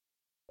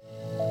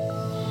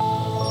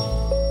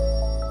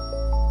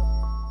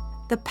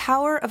The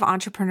power of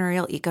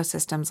entrepreneurial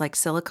ecosystems like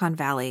Silicon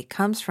Valley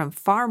comes from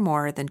far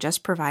more than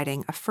just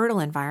providing a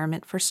fertile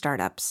environment for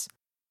startups.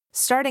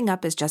 Starting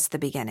up is just the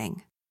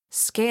beginning.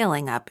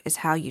 Scaling up is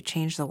how you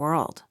change the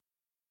world.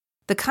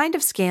 The kind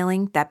of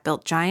scaling that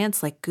built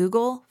giants like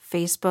Google,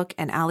 Facebook,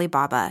 and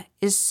Alibaba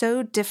is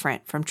so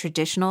different from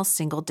traditional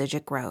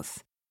single-digit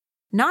growth.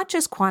 Not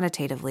just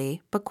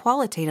quantitatively, but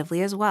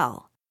qualitatively as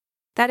well.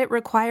 That it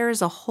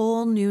requires a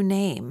whole new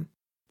name,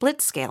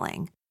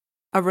 Blitzscaling,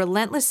 a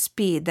relentless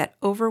speed that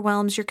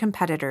overwhelms your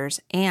competitors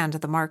and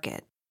the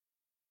market.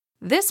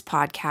 This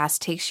podcast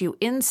takes you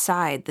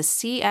inside the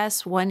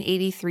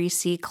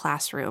CS183C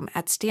classroom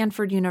at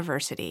Stanford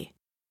University,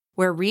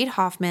 where Reid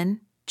Hoffman,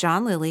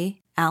 John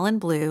Lilly, Alan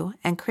Blue,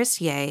 and Chris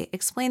Yeh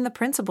explain the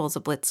principles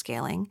of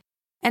blitzscaling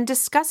and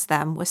discuss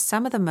them with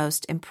some of the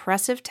most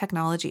impressive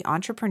technology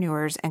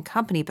entrepreneurs and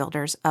company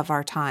builders of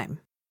our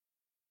time.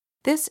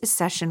 This is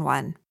Session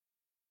 1.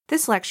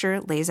 This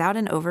lecture lays out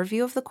an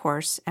overview of the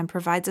course and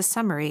provides a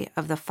summary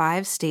of the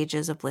 5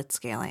 stages of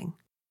blitzscaling.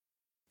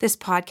 This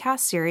podcast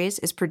series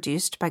is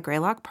produced by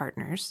Greylock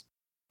Partners,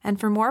 and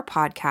for more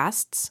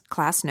podcasts,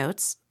 class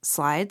notes,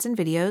 slides, and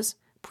videos,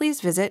 please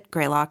visit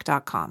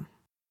greylock.com.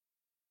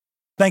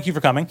 Thank you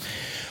for coming.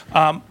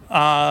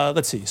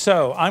 Let's see.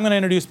 So I'm going to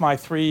introduce my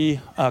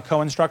 3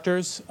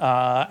 co-instructors,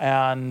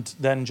 and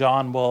then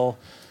John will,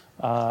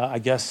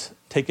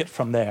 take it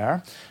from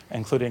there,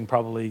 including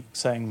probably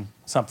saying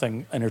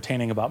something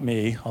entertaining about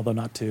me, although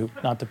not to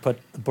put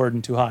the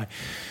burden too high.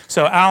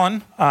 So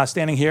Alan,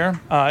 standing here,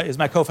 is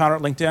my co-founder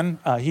at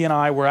LinkedIn. He and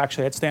I were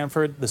actually at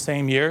Stanford the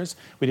same years.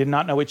 We did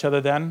not know each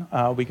other then.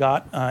 We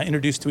got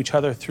introduced to each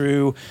other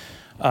through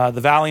the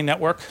Valley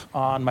Network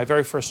on my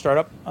very first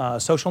startup,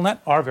 SocialNet,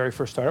 our very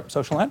first startup,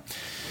 SocialNet,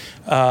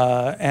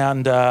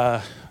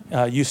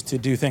 and used to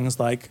do things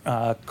like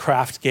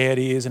craft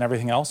gaieties and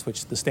everything else,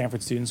 which the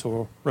Stanford students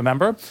will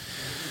remember.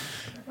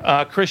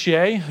 Chris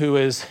Yeh, who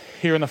is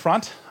here in the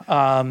front,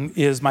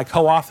 is my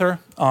co-author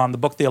on the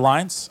book The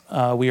Alliance.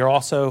 We are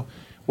also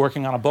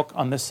working on a book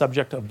on this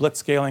subject of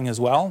blitzscaling as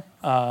well,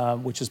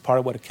 which is part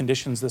of what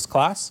conditions this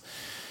class.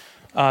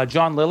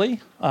 John Lilly,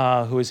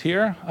 who is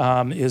here,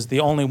 is the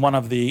only one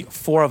of the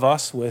 4 of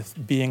us with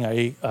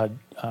being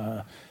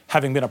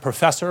having been a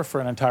professor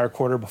for an entire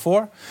quarter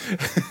before.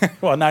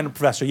 Well, not a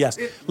professor, yes.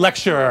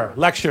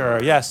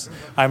 Lecturer, yes.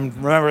 I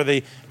remember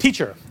the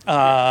teacher,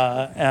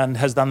 and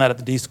has done that at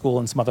the D School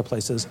and some other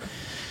places.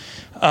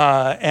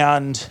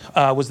 And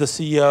was the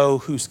CEO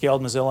who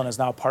scaled Mozilla and is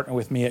now a partner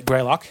with me at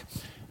Greylock.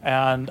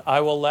 And I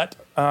will let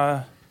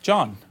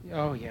John.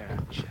 Oh, yeah.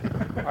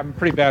 I'm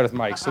pretty bad with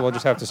mics, so we'll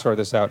just have to sort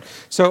this out.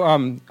 So,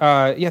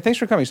 thanks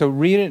for coming. So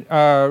Reid and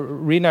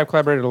I have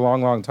collaborated a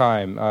long, long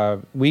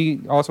time.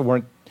 We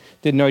also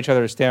didn't know each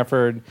other at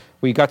Stanford.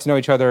 We got to know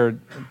each other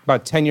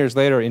about 10 years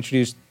later,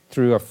 introduced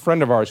through a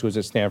friend of ours who was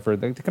at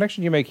Stanford. The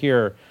connections you make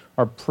here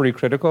are pretty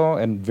critical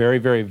and very,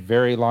 very,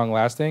 very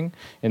long-lasting.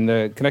 And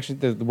the connection,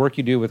 the work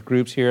you do with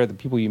groups here, the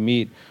people you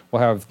meet, will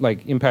have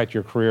impact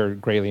your career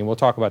greatly. And we'll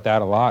talk about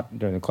that a lot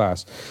during the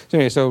class. So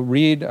anyway,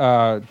 Reid,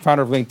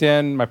 founder of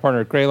LinkedIn, my partner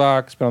at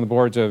Greylock, has been on the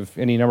boards of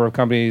any number of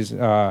companies.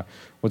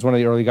 Was one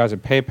of the early guys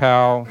at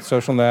PayPal,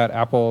 SocialNet,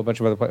 Apple, a bunch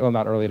of other places. Well,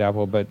 not early at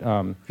Apple, but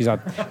he's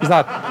not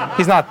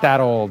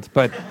that old,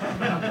 but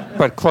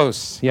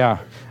close. Yeah.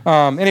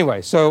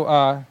 Anyway,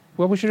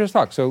 we should just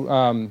talk.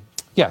 So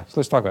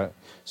let's talk about it.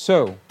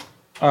 So,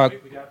 we got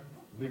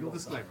legal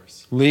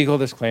disclaimers. Legal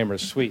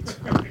disclaimers, sweet.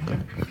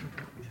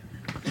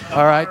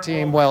 All right,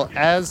 team. Well,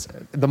 as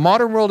the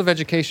modern world of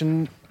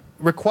education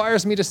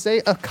requires me to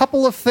say a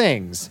couple of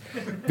things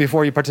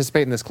before you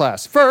participate in this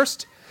class.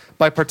 First,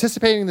 by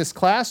participating in this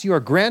class, you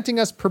are granting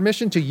us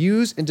permission to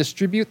use and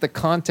distribute the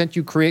content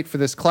you create for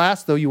this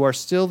class, though you are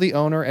still the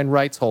owner and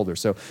rights holder.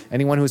 So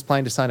anyone who is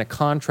planning to sign a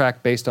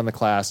contract based on the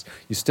class,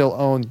 you still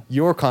own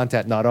your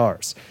content, not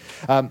ours.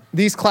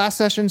 These class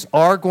sessions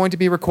are going to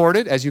be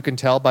recorded, as you can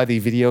tell by the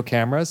video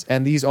cameras,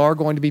 and these are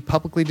going to be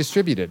publicly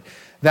distributed.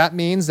 That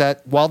means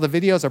that while the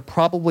videos are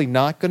probably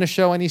not going to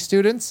show any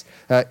students,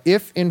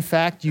 if in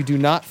fact you do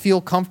not feel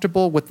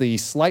comfortable with the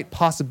slight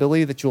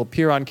possibility that you'll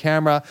appear on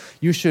camera,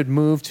 you should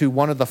move to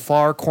one of the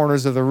far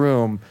corners of the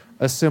room,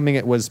 assuming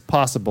it was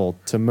possible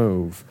to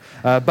move.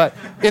 But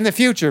in the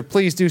future,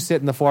 please do sit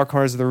in the far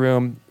corners of the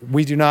room.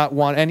 We do not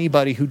want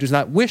anybody who does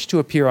not wish to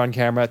appear on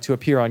camera to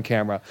appear on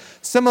camera.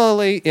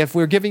 Similarly, if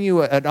we're giving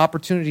you an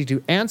opportunity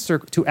to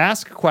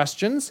ask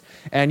questions,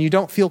 and you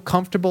don't feel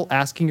comfortable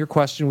asking your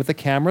question with the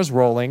cameras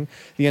rolling,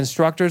 the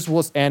instructors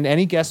and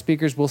any guest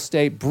speakers will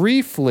stay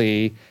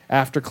briefly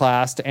after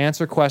class to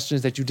answer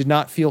questions that you did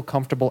not feel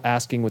comfortable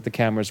asking with the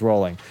cameras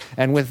rolling.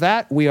 And with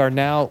that, we are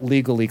now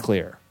legally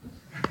clear.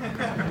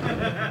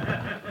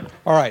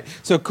 All right,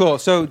 so cool.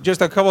 So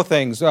just a couple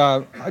things.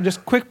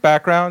 Just quick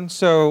background.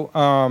 So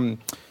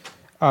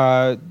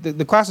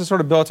the class is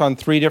sort of built on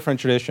 3 different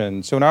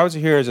traditions. So when I was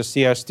here as a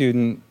CS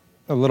student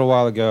a little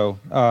while ago,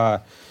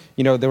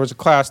 there was a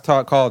class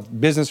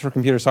called Business for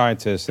Computer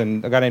Scientists,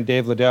 and a guy named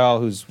Dave Liddell,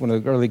 who's one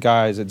of the early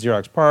guys at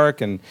Xerox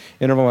PARC and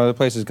Interval and other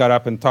places, got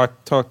up and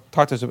talked to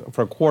us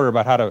for a quarter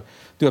about how to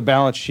do a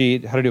balance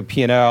sheet, how to do a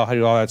P&L, how to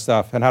do all that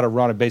stuff, and how to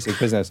run a basic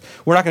business.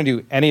 We're not going to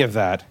do any of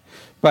that.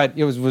 But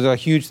it was a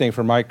huge thing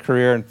for my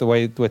career and the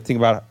way to think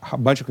about a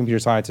bunch of computer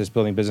scientists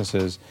building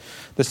businesses.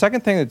 The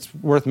second thing that's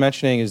worth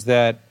mentioning is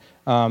that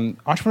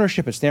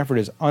entrepreneurship at Stanford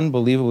is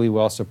unbelievably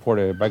well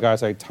supported by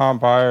guys like Tom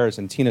Byers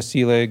and Tina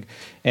Seelig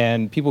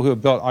and people who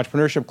have built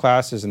entrepreneurship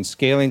classes and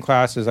scaling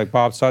classes like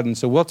Bob Sutton.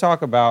 So we'll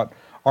talk about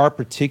our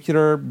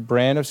particular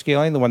brand of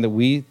scaling, the one that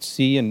we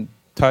see and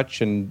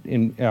touch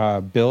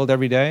and build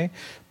every day.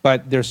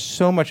 But there's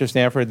so much of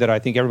Stanford that I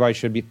think everybody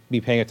should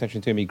be paying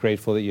attention to and be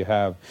grateful that you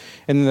have.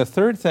 And then the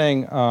third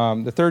thing,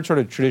 the third sort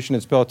of tradition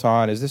it's built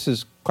on is this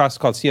is a class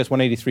called CS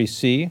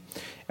 183C.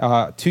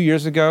 2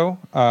 years ago,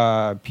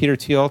 Peter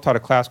Thiel taught a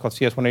class called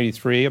CS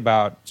 183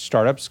 about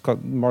startups,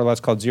 more or less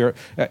called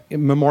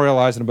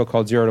memorialized in a book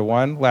called 0 to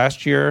 1.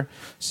 Last year,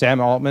 Sam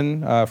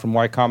Altman from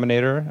Y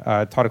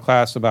Combinator taught a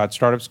class about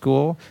Startup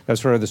School. That's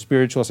sort of the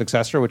spiritual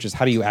successor, which is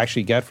how do you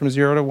actually get from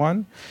 0 to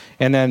 1.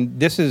 And then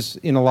this is,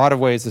 in a lot of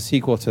ways, the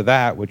sequel to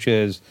that, which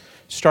is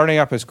starting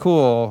up is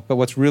cool, but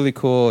what's really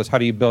cool is how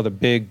do you build a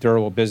big,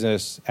 durable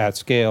business at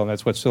scale, and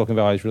that's what Silicon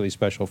Valley is really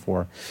special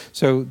for.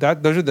 So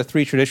those are the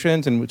three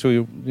traditions, and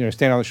so we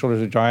stand on the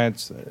shoulders of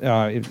giants.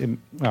 You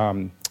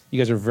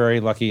guys are very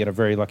lucky at a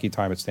very lucky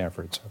time at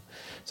Stanford.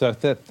 So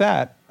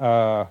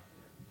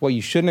what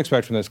you shouldn't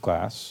expect from this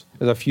class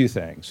is a few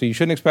things. So you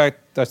shouldn't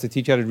expect us to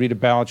teach you how to read a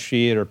balance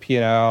sheet or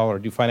P&L or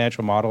do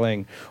financial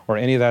modeling or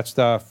any of that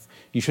stuff.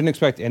 You shouldn't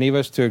expect any of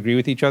us to agree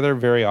with each other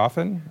very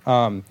often.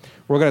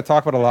 We're going to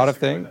talk about a lot of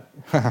things.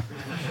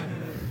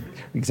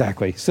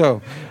 Exactly. So,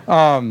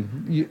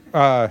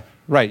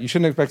 right, you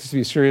shouldn't expect us to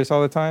be serious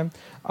all the time.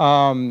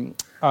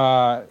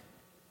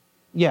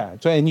 Yeah,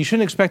 so, and you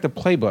shouldn't expect a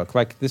playbook.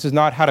 Like, this is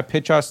not how to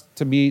pitch us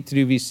to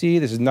do VC.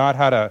 This is not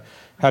how to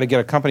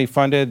get a company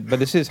funded. But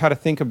this is how to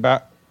think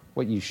about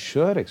what you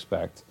should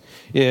expect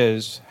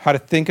is how to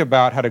think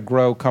about how to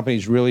grow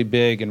companies really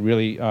big and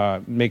really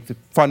make the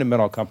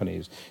fundamental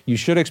companies. You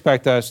should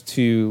expect us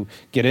to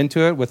get into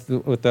it with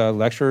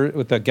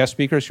the guest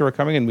speakers who are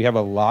coming, and we have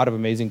a lot of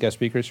amazing guest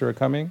speakers who are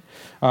coming.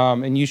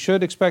 And you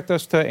should expect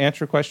us to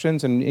answer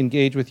questions and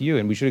engage with you,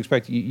 and we should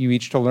expect you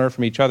each to learn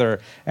from each other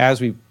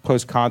as we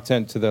post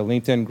content to the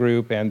LinkedIn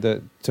group and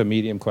to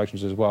Medium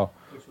collections as well.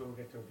 Which we will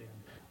get to at the end.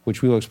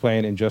 Which we will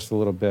explain in just a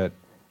little bit.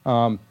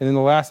 And then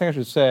the last thing I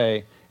should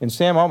say, and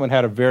Sam Altman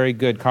had a very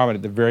good comment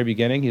at the very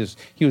beginning. He was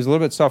a little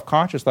bit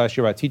self-conscious last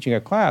year about teaching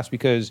a class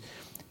because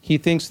he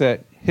thinks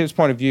that his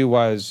point of view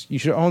was you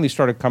should only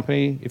start a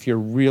company if you're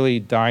really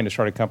dying to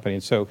start a company.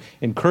 And so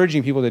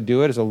encouraging people to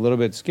do it is a little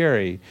bit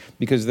scary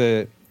because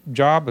the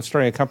job of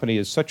starting a company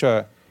is such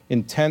a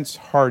intense,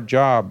 hard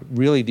job.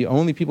 Really, the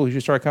only people who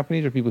should start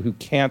companies are people who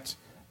can't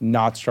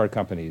not start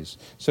companies.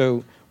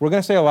 So we're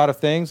going to say a lot of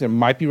things that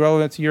might be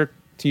relevant to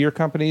your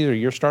companies or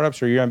your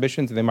startups or your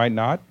ambitions, and they might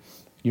not.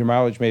 Your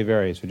mileage may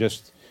vary, so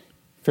just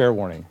fair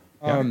warning.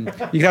 You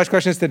can ask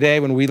questions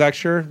today when we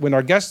lecture. When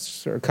our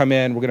guests come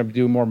in, we're going to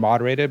do more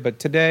moderated, but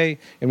today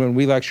and when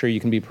we lecture, you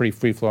can be pretty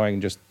free-flowing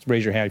and just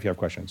raise your hand if you have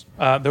questions.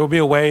 There will be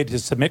a way to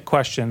submit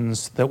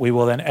questions that we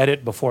will then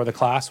edit before the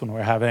class when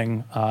we're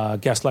having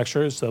guest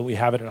lectures, so we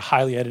have it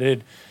highly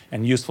edited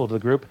and useful to the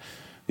group.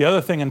 The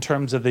other thing in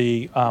terms of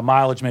the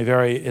mileage may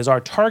vary is our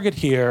target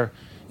here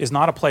is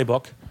not a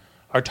playbook.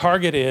 Our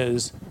target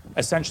is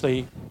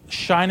essentially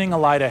shining a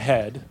light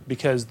ahead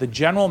because the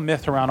general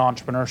myth around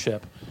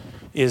entrepreneurship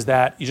is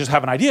that you just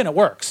have an idea and it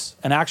works.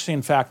 And actually,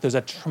 in fact, there's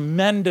a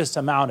tremendous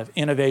amount of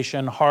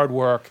innovation, hard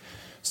work,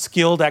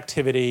 skilled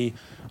activity,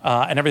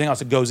 and everything else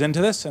that goes into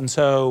this. And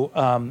so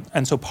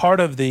part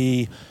of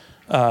the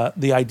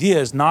idea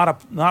is it's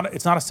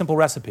not a simple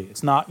recipe.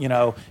 It's not,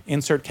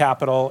 insert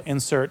capital,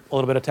 insert a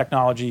little bit of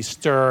technology,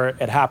 stir,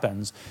 it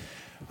happens.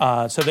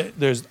 So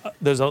there's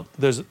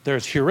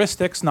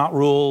heuristics, not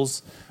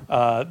rules.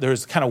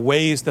 There's kind of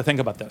ways to think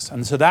about this.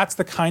 And so that's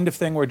the kind of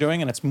thing we're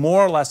doing, and it's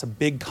more or less a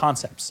big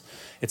concepts.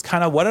 It's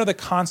kind of what are the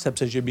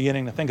concepts as you're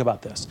beginning to think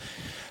about this.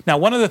 Now,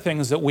 one of the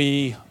things that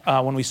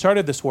when we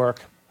started this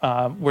work,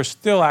 we're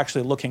still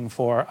actually looking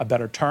for a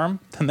better term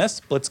than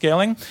this,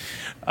 blitzscaling.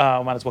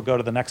 Might as well go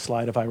to the next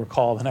slide if I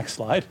recall the next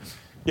slide.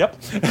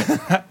 Yep.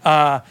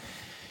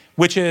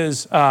 Which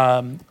is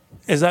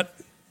that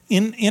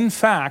in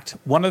fact,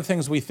 one of the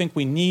things we think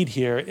we need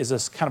here is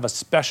this kind of a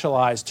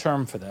specialized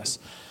term for this.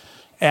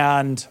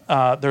 And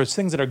there's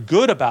things that are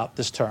good about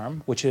this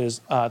term, which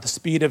is the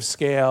speed of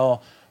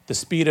scale, the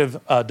speed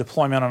of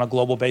deployment on a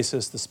global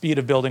basis, the speed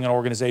of building an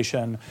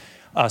organization,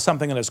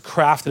 something that is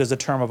crafted as a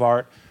term of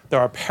art. There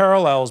are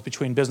parallels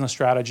between business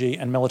strategy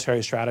and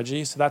military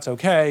strategy, so that's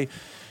okay.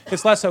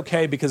 It's less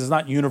okay because it's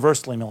not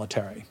universally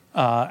military.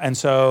 And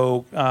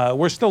so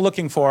we're still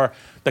looking for,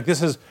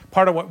 this is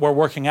part of what we're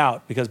working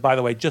out, because by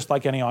the way, just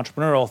like any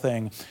entrepreneurial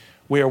thing,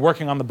 we are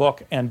working on the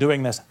book and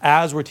doing this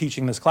as we're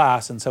teaching this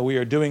class. And so we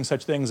are doing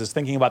such things as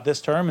thinking about this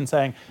term and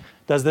saying,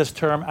 does this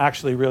term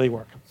actually really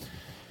work?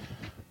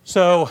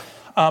 So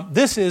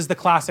this is the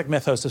classic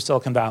mythos of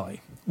Silicon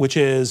Valley, which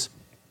is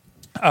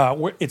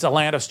it's a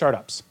land of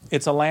startups.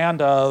 It's a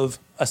land of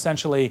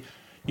essentially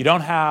you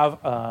don't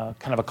have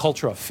kind of a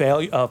culture of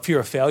fear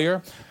of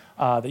failure,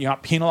 that you're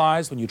not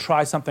penalized when you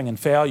try something and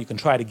fail, you can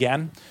try it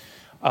again,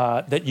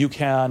 that you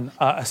can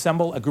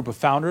assemble a group of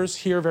founders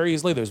here very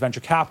easily. There's venture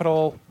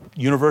capital,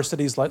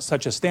 universities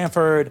such as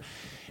Stanford,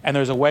 and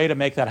there's a way to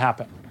make that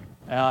happen.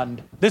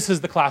 And this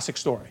is the classic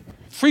story.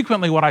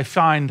 Frequently what I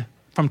find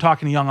from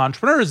talking to young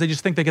entrepreneurs, they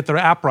just think they get their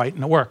app right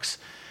and it works.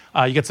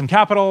 You get some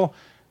capital,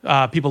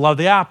 people love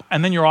the app,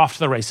 and then you're off to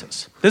the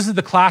races. This is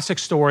the classic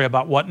story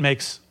about what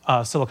makes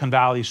Silicon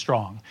Valley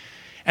strong.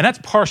 And that's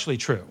partially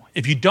true.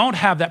 If you don't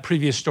have that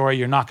previous story,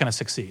 you're not going to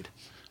succeed,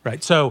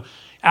 right? So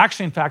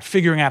actually, in fact,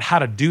 figuring out how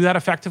to do that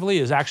effectively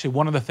is actually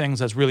one of the things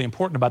that's really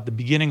important about the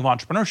beginning of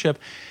entrepreneurship.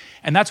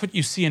 And that's what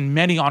you see in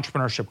many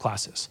entrepreneurship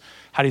classes.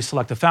 How do you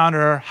select a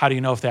founder? How do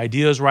you know if the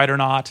idea is right or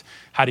not?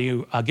 How do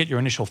you get your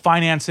initial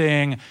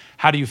financing?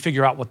 How do you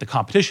figure out what the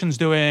competition's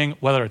doing,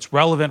 whether it's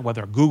relevant,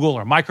 whether Google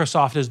or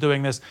Microsoft is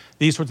doing this,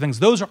 these sorts of things.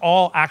 Those are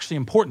all actually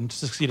important to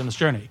succeed in this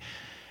journey.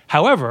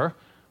 However,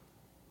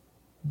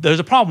 there's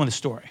a problem with the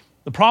story.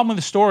 The problem with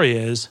the story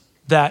is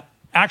that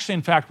actually,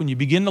 in fact, when you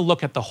begin to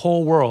look at the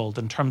whole world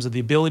in terms of the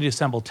ability to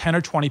assemble 10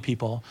 or 20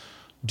 people,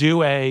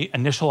 do a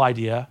initial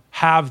idea,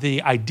 have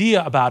the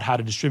idea about how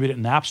to distribute it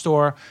in the App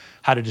Store,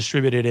 how to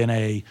distribute it in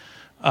a,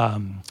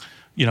 kind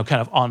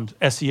of on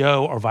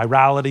SEO or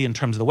virality in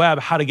terms of the web,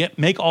 how to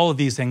make all of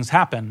these things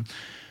happen.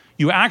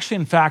 You actually,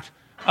 in fact,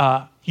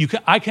 I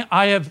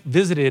have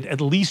visited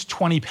at least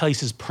 20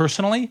 places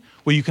personally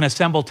where you can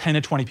assemble 10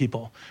 to 20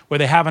 people, where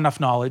they have enough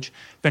knowledge.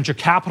 Venture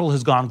capital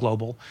has gone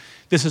global.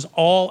 This is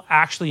all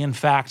actually, in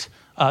fact,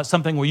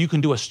 something where you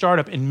can do a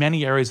startup in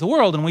many areas of the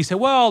world. And we say,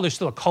 well, there's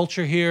still a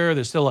culture here.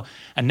 There's still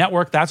a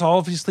network. That's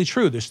obviously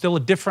true. There's still a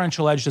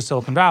differential edge to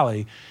Silicon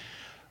Valley.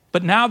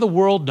 But now the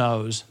world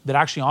knows that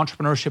actually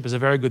entrepreneurship is a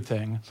very good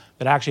thing,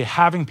 that actually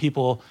having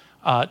people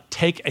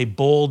take a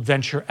bold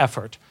venture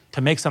effort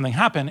to make something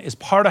happen is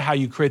part of how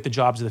you create the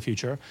jobs of the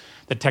future,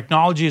 that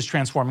technology is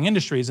transforming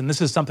industries, and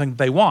this is something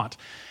they want.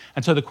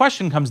 And so the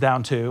question comes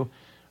down to,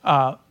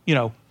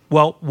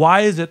 well, why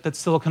is it that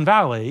Silicon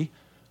Valley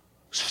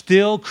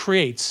still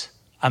creates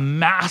a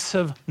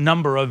massive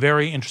number of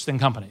very interesting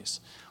companies?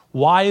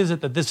 Why is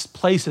it that this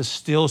place is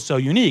still so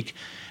unique?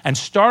 And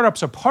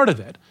startups are part of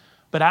it,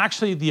 but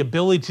actually the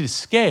ability to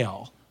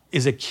scale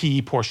is a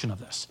key portion of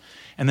this.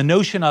 And the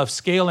notion of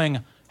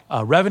scaling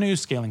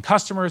revenues, scaling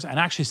customers, and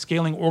actually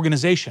scaling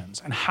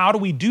organizations. And how do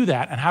we do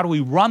that? And how do we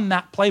run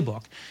that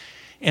playbook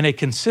in a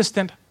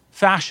consistent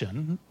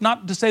fashion?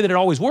 Not to say that it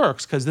always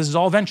works, because this is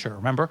all venture,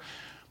 remember?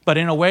 But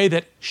in a way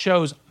that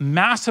shows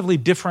massively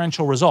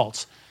differential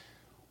results.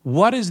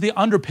 What is the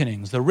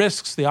underpinnings, the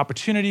risks, the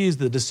opportunities,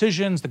 the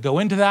decisions that go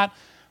into that?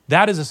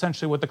 That is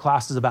essentially what the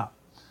class is about.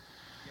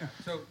 Yeah,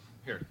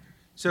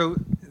 So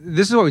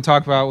this is what we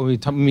talk about when we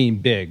mean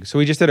big. So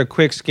we just did a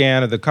quick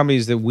scan of the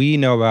companies that we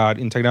know about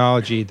in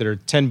technology that are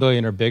 10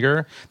 billion or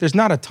bigger. There's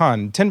not a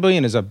ton. 10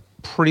 billion is a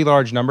pretty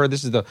large number.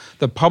 This is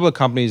the public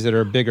companies that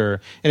are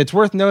bigger. And it's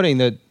worth noting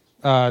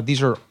that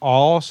these are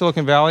all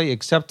Silicon Valley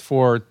except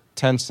for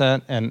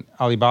Tencent and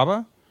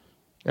Alibaba.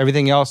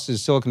 Everything else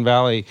is Silicon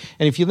Valley.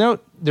 And if you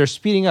note, they're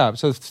speeding up.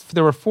 So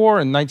there were 4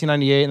 in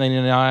 1998,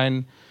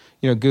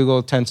 1999,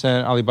 Google,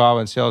 Tencent, Alibaba,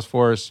 and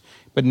Salesforce.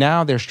 But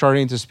now they're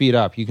starting to speed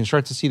up. You can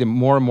start to see the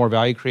more and more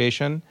value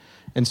creation.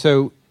 And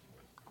so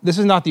this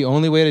is not the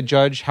only way to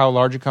judge how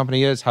large a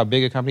company is, how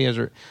big a company is,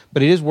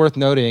 but it is worth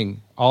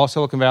noting all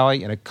Silicon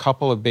Valley and a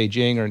couple of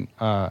Beijing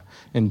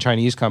and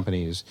Chinese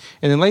companies.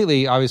 And then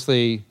lately,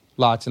 obviously,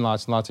 lots and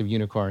lots and lots of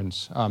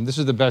unicorns. This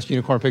is the best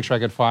unicorn picture I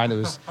could find. I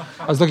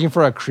was looking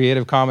for a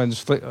Creative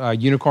Commons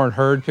unicorn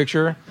herd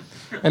picture.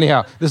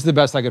 Anyhow, this is the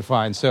best I could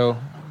find. So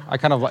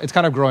it's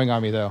kind of growing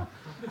on me, though.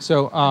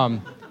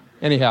 So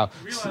anyhow.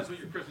 You realize what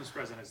your Christmas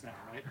present is now,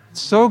 right?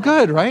 So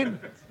good, right?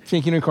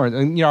 Pink unicorn.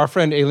 And our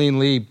friend Aileen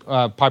Lee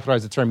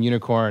popularized the term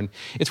unicorn.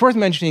 It's worth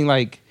mentioning,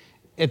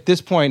 at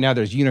this point now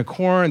there's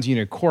unicorns,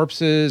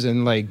 unicorpses,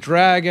 and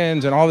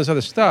dragons and all this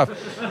other stuff.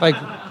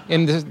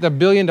 And the $1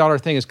 billion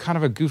thing is kind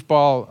of a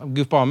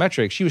goofball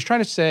metric. She was trying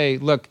to say,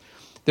 look,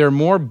 there are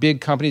more big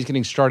companies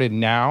getting started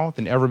now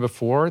than ever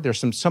before.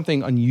 There's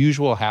something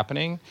unusual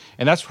happening,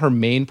 and that's her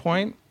main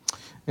point.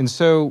 And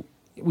so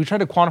we tried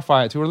to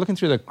quantify it. So we're looking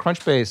through the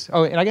Crunchbase.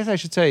 Oh, and I guess I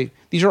should say,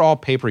 these are all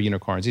paper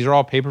unicorns. These are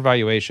all paper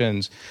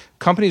valuations.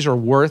 Companies are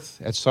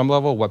worth, at some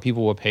level, what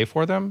people will pay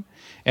for them.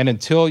 And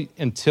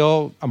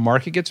until a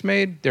market gets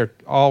made, they're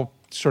all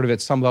sort of at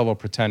some level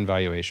pretend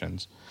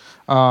valuations.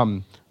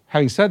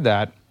 Having said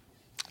that,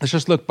 let's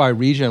just look by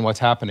region what's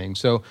happening.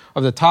 So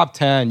of the top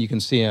 10, you can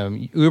see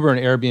them: Uber and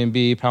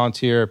Airbnb,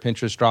 Palantir,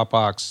 Pinterest,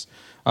 Dropbox,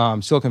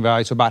 Silicon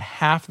Valley. So about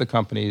half the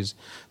companies.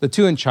 The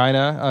 2 in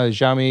China,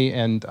 Xiaomi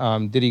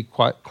and Didi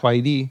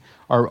Kuaidi,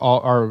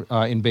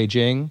 are in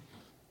Beijing.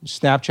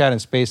 Snapchat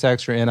and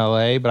SpaceX are in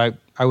LA, but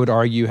I would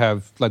argue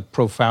have like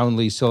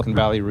profoundly Silicon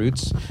Valley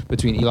roots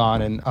between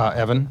Elon and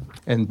Evan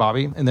and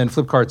Bobby, and then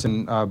Flipkart's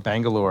in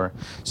Bangalore.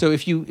 So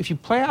if you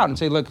play out and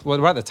say, look, what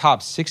about the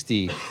top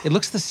 60? It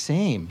looks the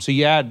same. So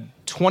you add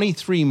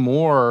 23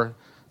 more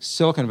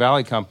Silicon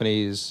Valley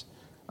companies,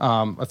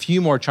 a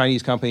few more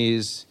Chinese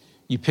companies.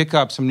 You pick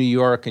up some New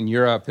York and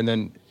Europe, and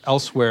then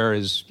elsewhere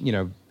is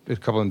a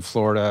couple in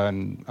Florida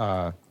and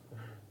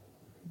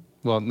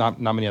not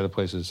many other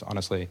places,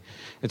 honestly.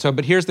 And so,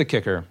 but here's the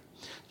kicker.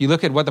 You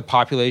look at what the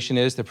population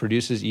is that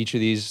produces each of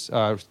these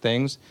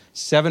things.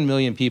 7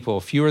 million people,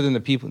 fewer than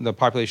the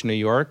population of New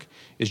York,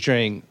 is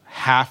generating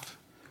half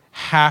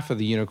of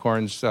the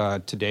unicorns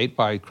to date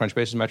by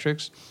Crunchbase's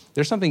metrics.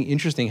 There's something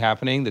interesting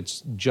happening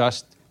that's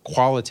just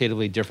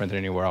qualitatively different than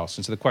anywhere else.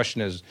 And so the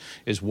question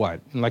is what?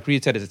 And like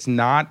Reid said, it's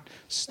not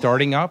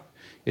starting up.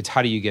 It's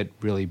how do you get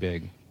really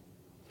big?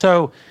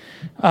 So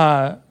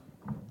part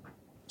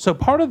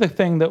of the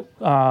thing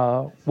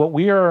that what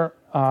we are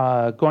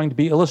going to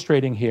be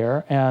illustrating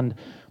here, and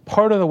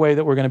part of the way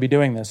that we're going to be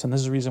doing this, and this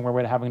is the reason we're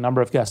going to have a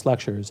number of guest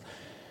lectures,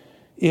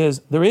 is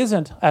there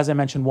isn't, as I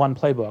mentioned, one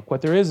playbook.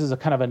 What there is a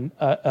kind of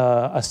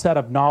a set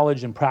of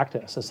knowledge and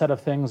practice, a set of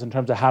things in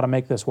terms of how to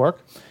make this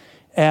work.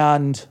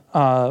 And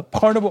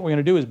part of what we're going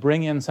to do is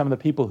bring in some of the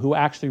people who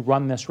actually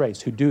run this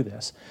race, who do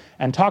this,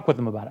 and talk with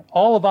them about it.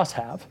 All of us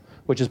have,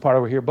 which is part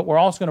of what we're here, but we're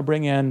also going to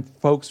bring in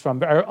folks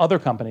from other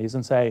companies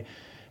and say,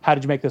 how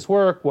did you make this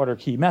work? What are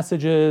key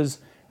messages?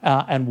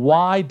 And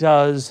why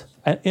does,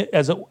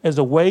 as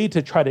a way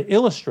to try to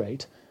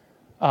illustrate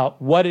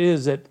what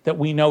is it that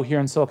we know here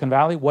in Silicon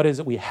Valley, what is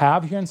it we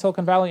have here in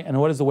Silicon Valley, and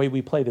what is the way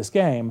we play this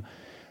game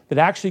that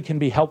actually can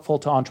be helpful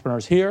to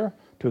entrepreneurs here,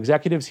 to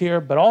executives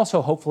here, but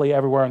also hopefully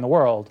everywhere in the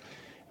world.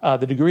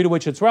 The degree to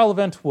which it's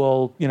relevant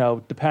will,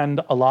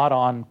 depend a lot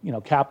on,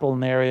 capital in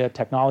the area,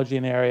 technology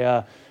in the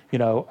area,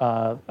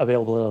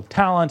 availability of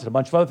talent, and a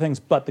bunch of other things.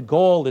 But the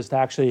goal is to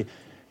actually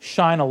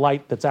shine a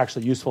light that's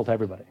actually useful to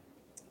everybody.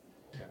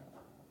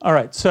 All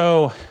right,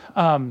 so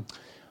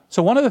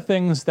one of the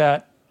things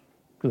that,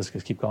 let's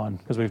just keep going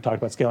because we've talked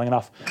about scaling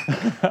enough.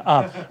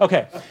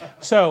 Okay,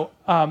 so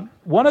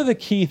one of the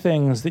key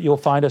things that you'll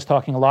find us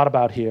talking a lot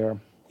about here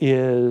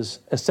is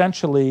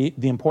essentially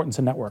the importance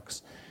of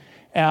networks.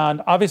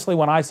 And obviously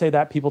when I say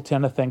that, people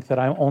tend to think that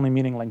I'm only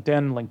meaning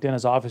LinkedIn. LinkedIn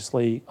is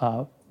obviously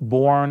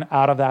born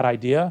out of that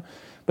idea,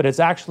 but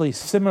it's actually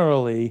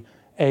similarly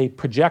a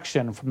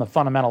projection from the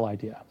fundamental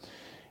idea.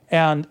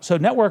 And so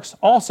networks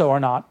also are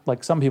not,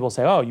 like some people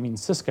say, oh, you mean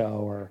Cisco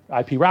or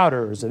IP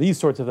routers or these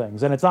sorts of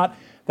things. And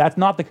that's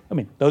not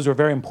those are a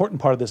very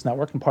important part of this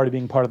network and part of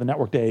being part of the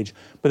networked age,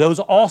 but those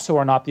also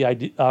are not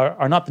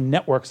the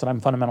networks that I'm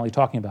fundamentally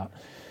talking about.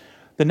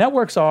 The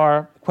networks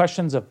are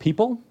questions of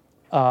people.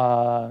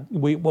 One of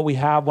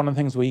the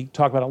things we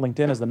talk about at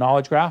LinkedIn is the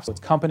knowledge graph. So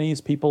it's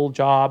companies, people,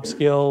 jobs,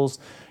 skills,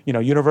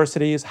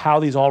 universities, how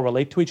these all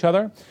relate to each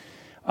other.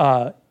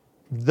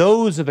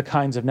 Those are the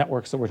kinds of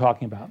networks that we're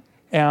talking about.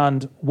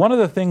 And one of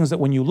the things that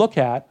when you look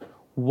at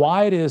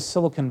why it is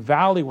Silicon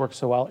Valley works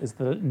so well is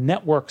the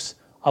networks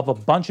of a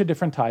bunch of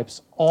different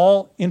types,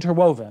 all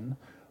interwoven,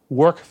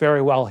 work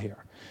very well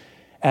here.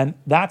 And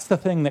that's the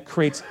thing that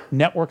creates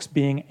networks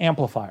being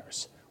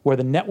amplifiers, where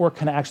the network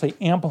can actually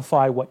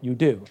amplify what you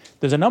do.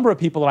 There's a number of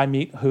people that I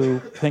meet who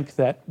think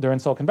that they're in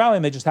Silicon Valley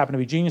and they just happen to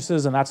be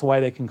geniuses and that's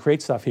why they can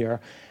create stuff here.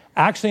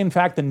 Actually, in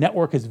fact, the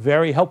network is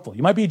very helpful.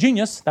 You might be a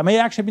genius. That may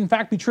actually, in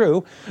fact, be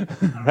true,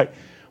 right?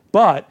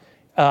 But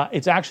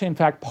it's actually, in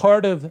fact,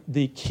 part of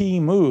the key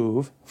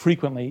move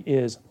frequently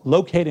is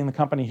locating the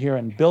company here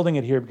and building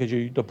it here because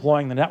you're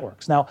deploying the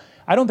networks. Now,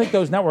 I don't think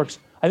those networks,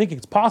 I think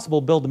it's possible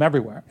to build them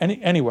everywhere,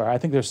 anywhere. I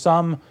think there's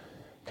some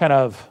kind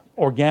of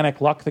organic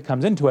luck that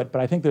comes into it,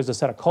 but I think there's a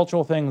set of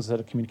cultural things, a set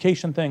of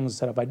communication things, a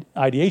set of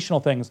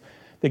ideational things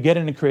that get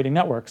into creating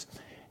networks.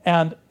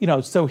 And,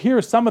 so here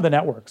are some of the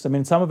networks. I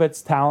mean, some of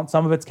it's talent,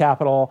 some of it's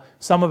capital,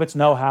 some of it's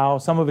know-how,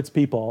 some of it's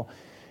people.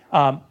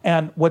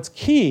 And what's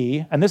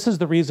key, and this is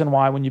the reason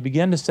why when you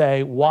begin to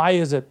say, why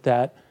is it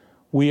that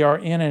we are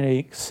in an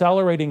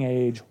accelerating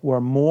age where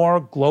more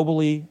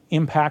globally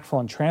impactful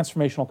and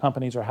transformational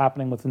companies are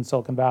happening within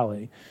Silicon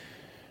Valley?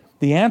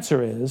 The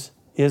answer is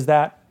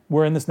that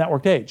we're in this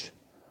networked age.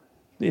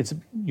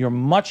 You're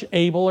much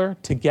abler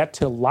to get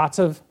to lots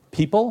of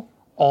people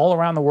all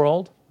around the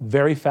world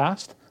very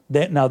fast.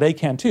 Now they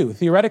can too.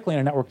 Theoretically,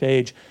 in a networked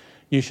age,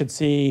 you should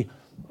see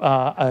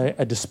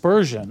a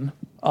dispersion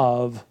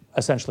of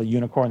essentially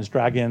unicorns,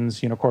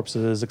 dragons,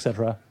 unicorpses, et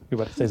cetera. You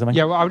about to say something?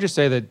 Yeah, well, I would just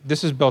say that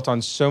this is built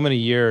on so many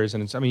years.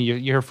 And you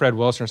hear Fred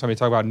Wilson or somebody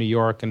talk about New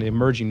York and the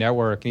emerging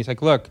network. And he's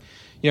like, look,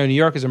 New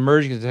York is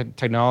emerging as a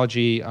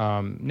technology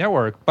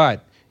network,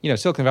 but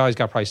Silicon Valley's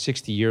got probably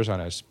 60 years on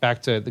us.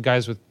 Back to the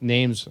guys with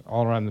names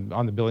all around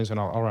on the buildings and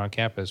all around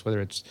campus, whether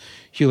it's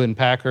Hewlett &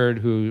 Packard,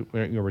 who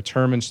were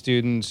Terman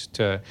students,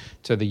 to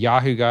the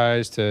Yahoo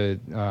guys, to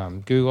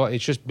Google.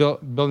 It's just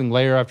building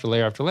layer after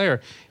layer after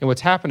layer. And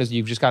what's happened is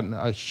you've just gotten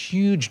a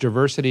huge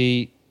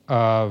diversity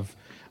of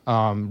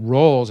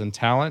roles and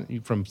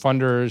talent, from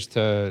funders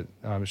to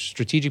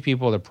strategic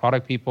people to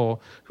product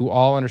people, who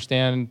all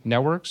understand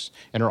networks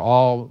and are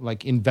all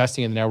like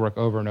investing in the network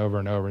over and over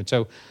and over. And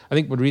so I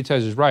think what Reid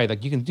says is right.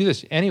 Like, you can do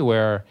this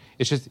anywhere.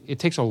 It's just, it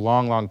takes a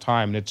long, long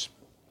time. And it's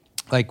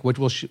like what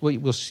we'll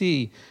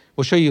see.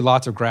 We'll show you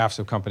lots of graphs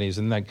of companies,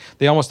 and like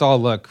they almost all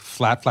look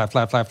flat, flat,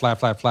 flat, flat, flat,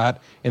 flat,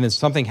 flat, and then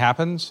something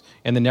happens,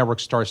 and the network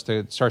starts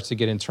to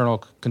get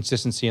internal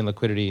consistency and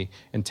liquidity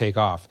and take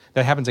off.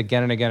 That happens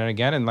again and again and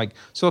again. And like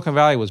Silicon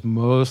Valley was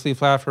mostly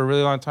flat for a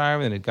really long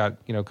time, and it got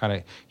kind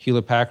of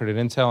Hewlett Packard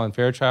and Intel and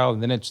Fairchild,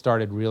 and then it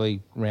started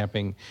really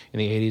ramping in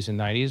the 80s and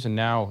 90s, and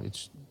now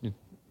it's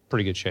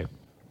pretty good shape.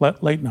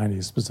 Late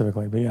 90s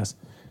specifically, but yes.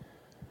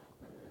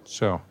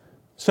 So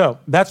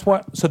that's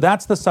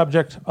the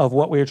subject of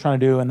what we are trying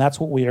to do, and that's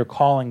what we are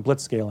calling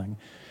blitzscaling.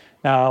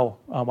 Now,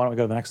 why don't we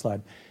go to the next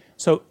slide?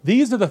 So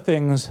these are the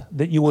things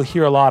that you will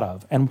hear a lot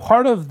of, and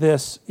part of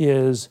this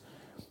is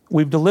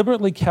we've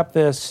deliberately kept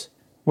this.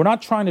 We're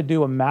not trying to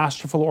do a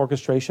masterful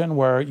orchestration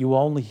where you will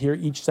only hear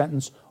each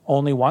sentence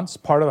only once.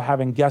 Part of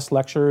having guest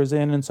lecturers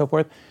in and so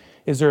forth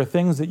is there are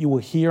things that you will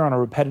hear on a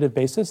repetitive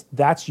basis.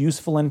 That's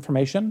useful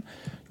information.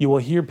 You will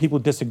hear people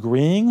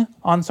disagreeing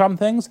on some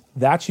things.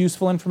 That's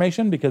useful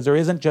information, because there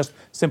isn't just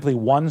simply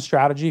one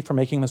strategy for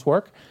making this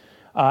work.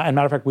 And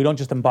matter of fact, we don't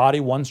just embody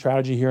one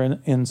strategy here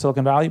in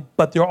Silicon Valley,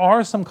 but there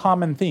are some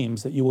common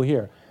themes that you will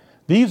hear.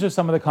 These are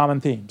some of the common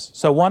themes.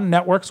 So one,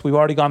 networks. We've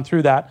already gone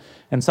through that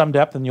in some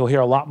depth, and you'll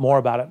hear a lot more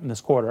about it in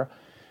this quarter.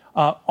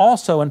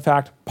 Also, in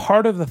fact,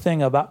 part of the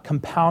thing about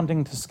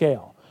compounding to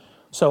scale.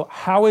 So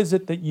how is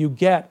it that you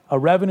get a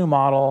revenue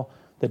model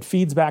that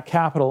feeds back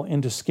capital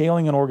into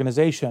scaling an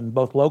organization,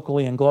 both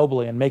locally and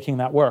globally, and making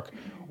that work,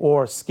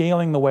 or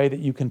scaling the way that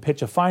you can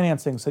pitch a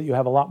financing so that you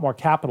have a lot more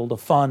capital to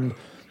fund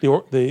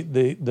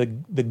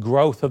the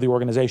growth of the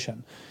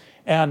organization?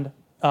 And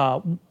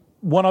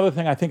one other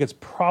thing I think it's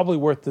probably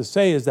worth to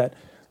say is that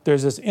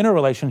there's this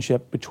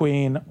interrelationship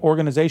between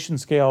organization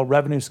scale,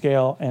 revenue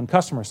scale, and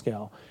customer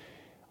scale.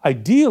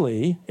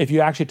 Ideally, if you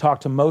actually talk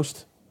to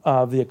most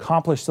of the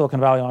accomplished Silicon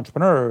Valley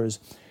entrepreneurs,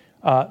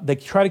 they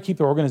try to keep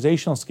their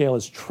organizational scale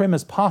as trim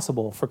as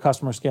possible for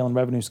customer scale and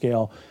revenue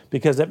scale,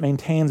 because it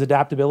maintains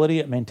adaptability,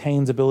 it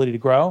maintains ability to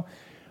grow.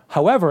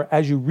 However,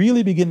 as you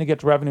really begin to get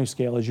to revenue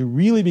scale, as you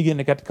really begin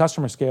to get to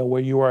customer scale,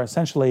 where you are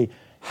essentially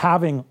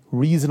having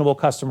reasonable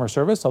customer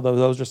service, although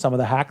those are some of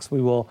the hacks we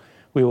will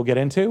get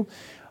into,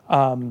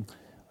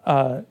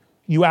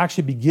 you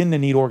actually begin to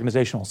need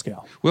organizational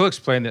scale. We'll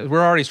explain that.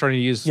 We're already starting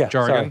to use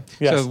jargon.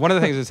 Yes. So one of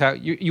the things is how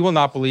you will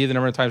not believe the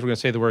number of times we're going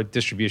to say the word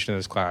distribution in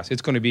this class.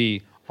 It's going to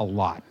be a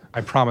lot,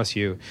 I promise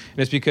you. And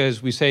it's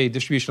because we say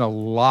distribution a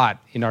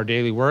lot in our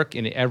daily work.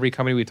 In every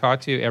company we talk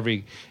to,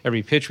 every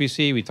pitch we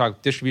see, we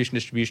talk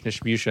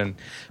distribution.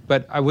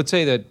 But I would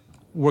say that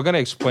we're going to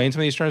explain some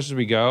of these terms as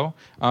we go.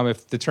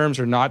 If the terms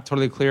are not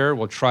totally clear,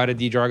 we'll try to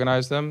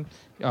de-jargonize them.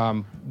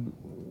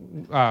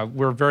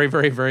 We're very,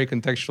 very, very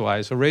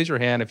contextualized. So raise your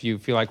hand if you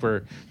feel like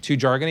we're too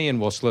jargony, and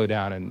we'll slow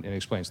down and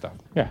explain stuff.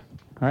 Yeah.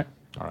 All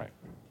right.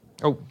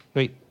 Oh,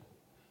 wait.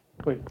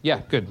 Yeah,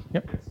 good.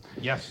 Yep.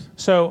 Yes.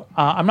 So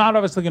I'm not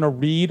obviously going to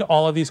read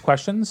all of these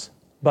questions,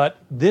 but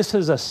this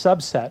is a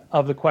subset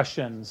of the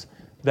questions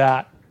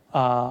that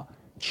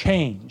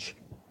change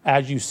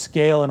as you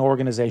scale an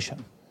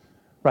organization,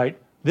 right?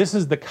 This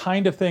is the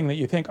kind of thing that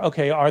you think,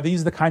 okay, are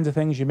these the kinds of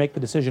things you make the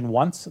decision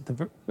once at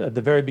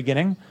the very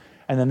beginning,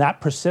 and then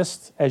that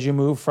persists as you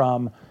move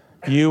from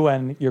you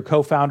and your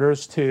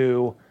co-founders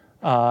to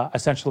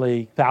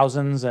essentially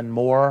thousands and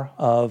more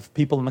of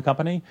people in the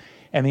company?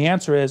 And the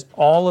answer is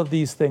all of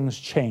these things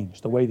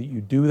change, the way that you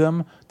do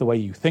them, the way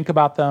you think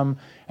about them,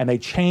 and they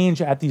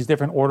change at these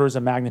different orders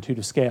of magnitude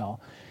of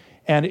scale.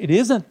 And it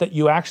isn't that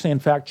you actually, in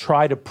fact,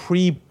 try to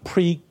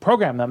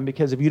pre-program them,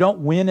 because if you don't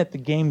win at the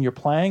game you're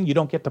playing, you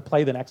don't get to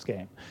play the next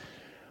game.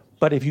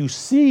 But if you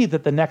see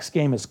that the next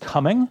game is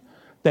coming,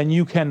 then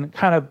you can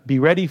kind of be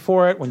ready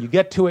for it. When you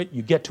get to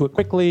it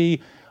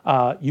quickly.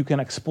 You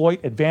can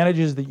exploit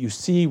advantages that you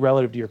see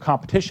relative to your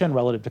competition,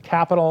 relative to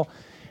capital.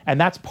 And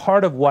that's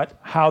part of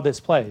how this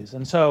plays.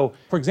 And so,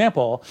 for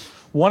example,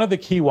 one of the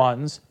key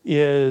ones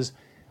is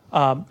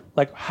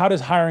how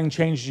does hiring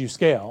change as you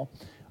scale?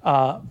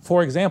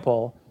 For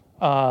example,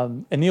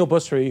 Anil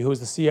Busri, who is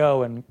the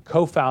CEO and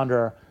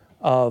co-founder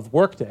of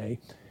Workday,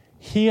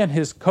 he and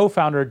his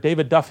co-founder,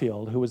 David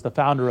Duffield, who was the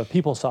founder of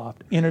PeopleSoft,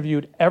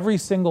 interviewed every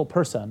single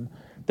person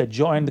that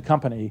joined the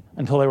company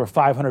until they were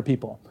 500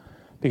 people.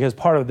 Because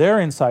part of their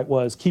insight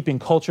was keeping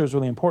culture is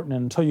really important,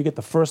 and until you get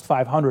the first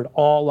 500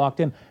 all locked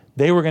in,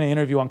 they were going to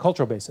interview on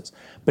cultural basis.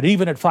 But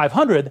even at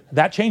 500,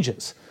 that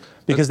changes,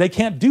 because they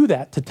can't do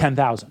that to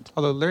 10,000.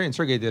 Although Larry and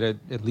Sergey did it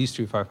at least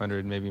through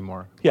 500, maybe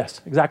more.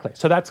 Yes, exactly.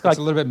 So that's a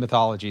little bit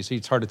mythology, so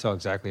it's hard to tell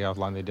exactly how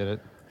long they did it.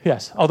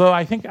 Yes, although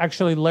I think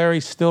actually Larry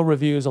still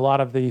reviews a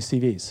lot of the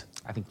CVs.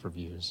 I think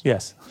reviews.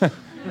 Yes. Right.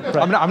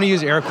 I'm going to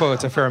use air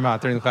quotes a fair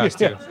amount during the class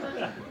too.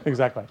 Yeah,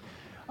 exactly.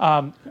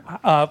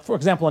 For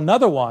example,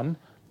 another one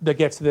that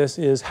gets to this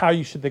is how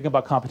you should think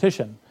about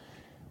competition.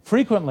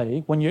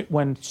 Frequently,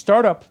 when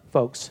startup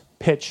folks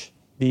pitch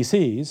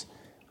VCs,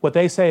 what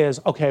they say is,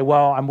 okay,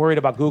 well, I'm worried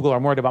about Google, or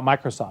I'm worried about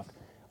Microsoft.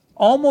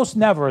 Almost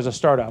never as a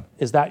startup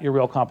is that your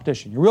real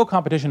competition. Your real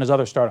competition is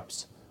other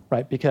startups,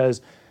 right?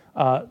 Because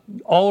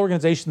all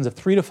organizations have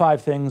 3 to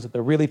 5 things that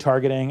they're really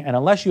targeting, and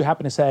unless you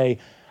happen to say,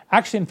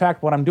 actually, in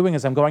fact, what I'm doing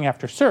is I'm going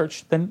after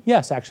search, then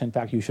yes, actually, in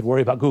fact, you should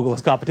worry about Google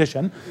as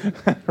competition,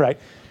 right?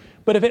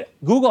 But if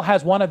Google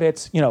has one of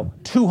its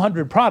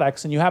 200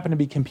 products and you happen to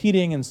be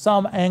competing in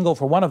some angle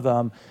for one of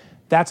them,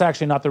 that's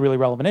actually not the really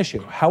relevant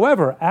issue.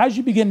 However, as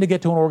you begin to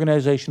get to an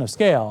organization of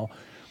scale,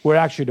 where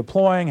actually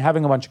deploying,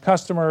 having a bunch of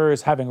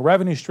customers, having a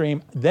revenue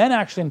stream, then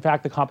actually, in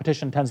fact, the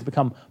competition tends to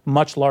become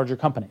much larger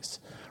companies,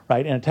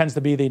 right? And it tends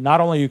to be not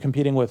only are you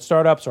competing with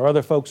startups or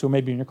other folks who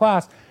may be in your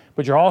class,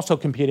 but you're also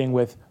competing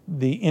with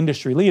the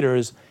industry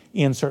leaders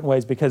in certain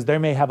ways because they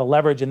may have a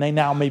leverage and they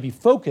now may be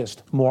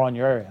focused more on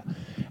your area.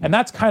 And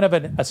that's kind of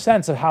a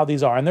sense of how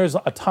these are. And there's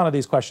a ton of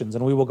these questions,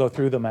 and we will go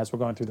through them as we're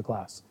going through the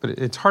class. But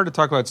it's hard to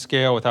talk about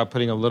scale without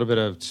putting a little bit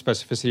of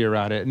specificity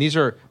around it. And these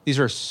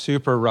are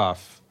super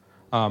rough.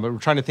 But we're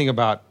trying to think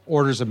about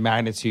orders of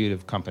magnitude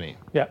of company.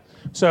 Yeah.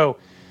 So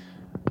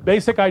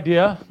basic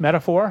idea,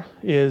 metaphor,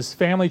 is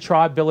family,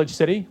 tribe, village,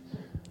 city.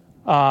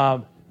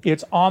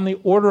 It's on the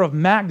order of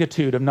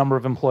magnitude of number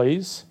of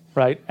employees,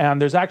 right? And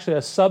there's actually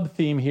a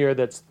sub-theme here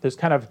there's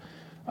kind of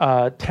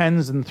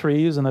tens and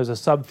threes, and there's a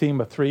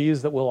sub-theme of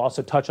threes that we'll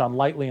also touch on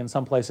lightly in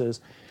some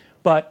places.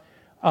 But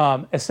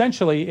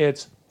essentially,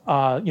 it's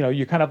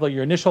you're kind of like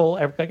your initial,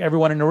 like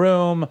everyone in a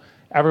room,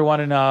 everyone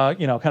in a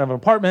kind of an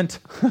apartment,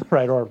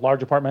 right, or a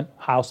large apartment,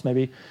 house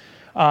maybe,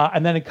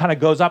 and then it kind of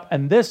goes up,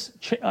 and this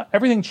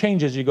everything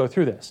changes as you go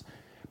through this.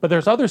 But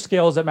there's other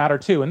scales that matter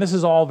too, and this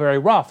is all very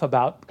rough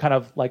about kind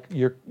of like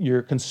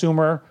your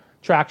consumer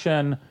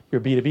traction, your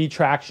B2B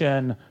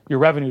traction, your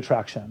revenue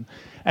traction,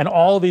 and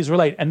all of these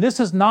relate. And this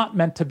is not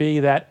meant to be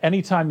that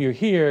anytime you're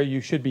here,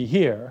 you should be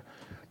here.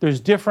 There's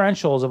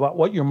differentials about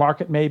what your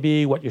market may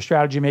be, what your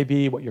strategy may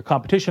be, what your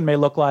competition may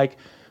look like,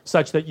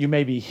 such that you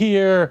may be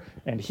here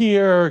and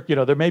here.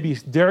 There may be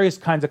various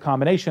kinds of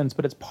combinations,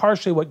 but it's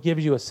partially what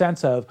gives you a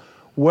sense of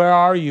where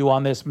are you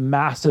on this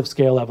massive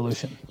scale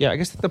evolution? Yeah, I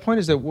guess the point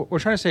is that what we're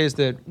trying to say is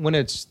that when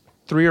it's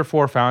 3 or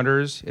 4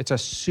 founders, it's a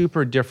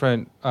super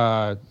different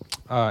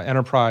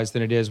enterprise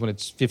than it is when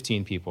it's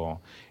 15 people.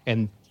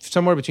 And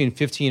somewhere between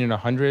 15 and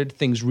 100,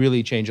 things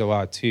really change a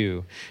lot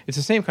too. It's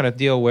the same kind of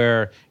deal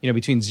where,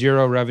 between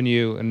 0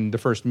 revenue and the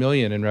first $1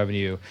 million in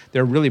revenue,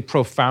 there are really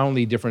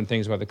profoundly different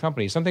things about the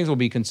company. Some things will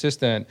be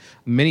consistent,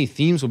 many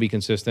themes will be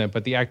consistent,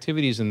 but the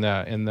activities in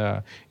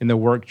the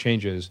work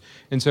changes.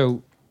 And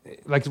so,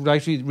 like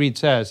Reid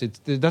says,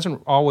 it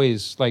doesn't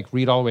always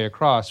read all the way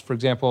across. For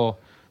example,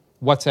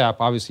 WhatsApp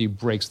obviously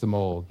breaks the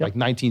mold. Yep. Like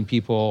 19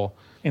 people.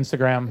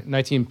 Instagram.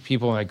 19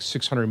 people and like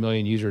 600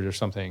 million users or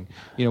something.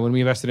 When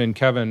we invested in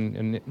Kevin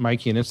and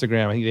Mikey and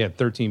Instagram, I think they had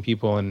 13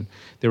 people and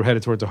they were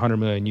headed towards 100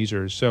 million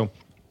users. So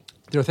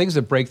there are things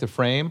that break the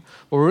frame.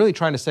 What we're really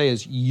trying to say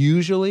is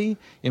usually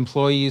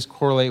employees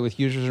correlate with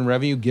users and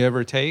revenue, give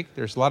or take.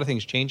 There's a lot of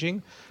things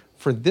changing.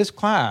 For this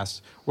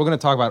class, we're going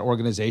to talk about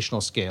organizational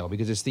scale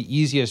because it's the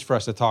easiest for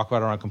us to talk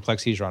about around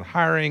complexities around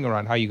hiring,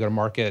 around how you go to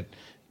market,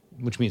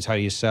 which means how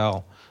do you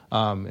sell,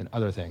 and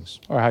other things.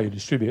 Or how you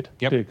distribute.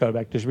 Yep. To go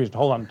back to distribution.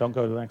 Hold on, don't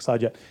go to the next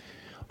slide yet.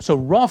 So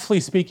roughly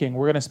speaking,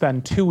 we're going to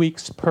spend 2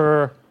 weeks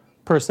per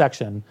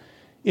section.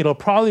 It'll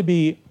probably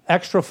be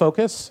extra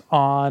focus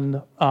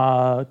on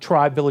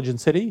tribe, village, and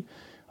city.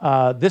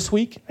 This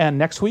week and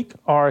next week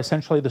are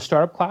essentially the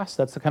startup class.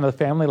 That's the kind of the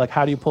family, like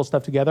how do you pull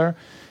stuff together.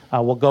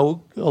 We'll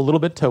go a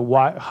little bit to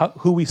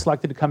who we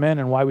selected to come in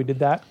and why we did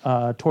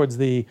that towards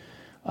the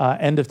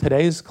end of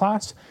today's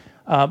class.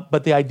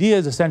 But the idea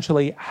is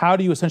essentially, how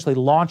do you essentially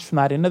launch from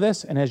that into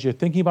this? And as you're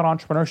thinking about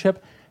entrepreneurship,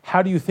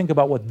 how do you think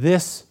about what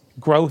this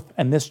growth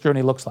and this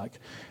journey looks like?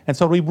 And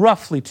so it'll be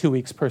roughly 2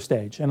 weeks per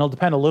stage. And it'll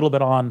depend a little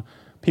bit on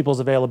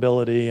people's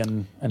availability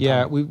and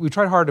yeah, time. we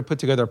tried hard to put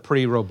together a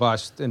pretty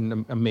robust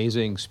and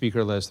amazing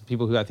speaker list.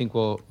 People who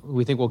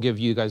we think will give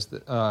you guys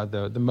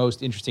the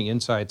most interesting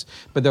insights.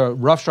 But the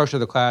rough structure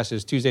of the class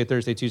is Tuesday,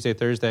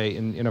 Thursday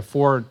in a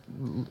four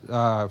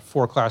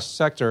class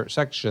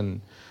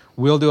section.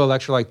 We'll do a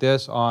lecture like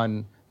this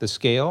on the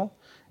scale,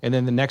 and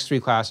then the next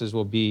 3 classes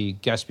will be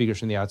guest speakers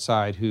from the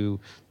outside who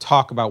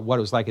talk about what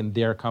it was like in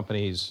their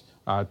companies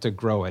to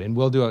grow it. And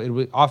it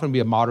will often be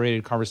a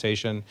moderated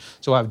conversation.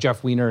 So we'll have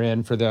Jeff Weiner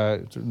in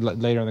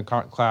later in the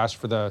class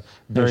for the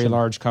very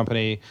large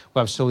company.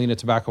 We'll have Selena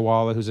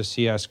Tabakawala, who's a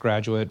CS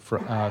graduate,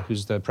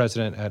 who's the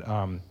president at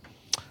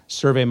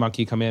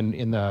SurveyMonkey, come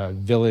in the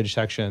village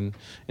section.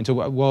 And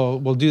so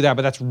we'll do that,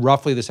 but that's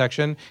roughly the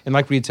section. And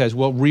like Reid says,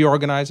 we'll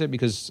reorganize it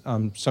because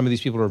some of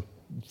these people are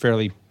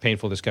fairly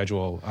painful to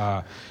schedule.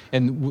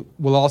 And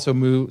we'll also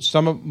move,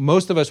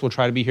 most of us will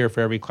try to be here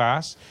for every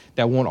class.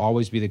 That won't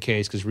always be the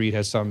case because Reid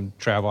has some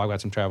travel, I've got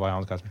some travel,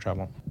 Alan's got some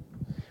travel.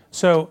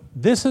 So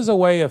this is a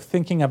way of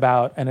thinking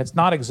about, and it's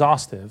not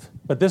exhaustive,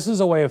 but this is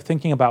a way of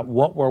thinking about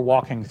what we're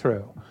walking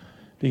through.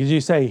 Because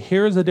you say,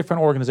 here's the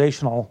different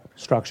organizational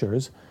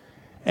structures,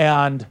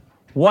 and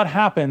what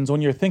happens when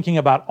you're thinking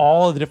about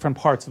all of the different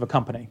parts of a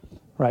company,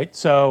 right?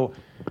 So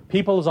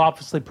people is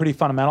obviously pretty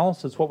fundamental,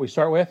 so it's what we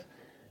start with.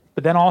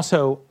 But then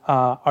also,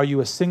 are you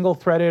a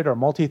single-threaded or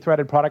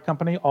multi-threaded product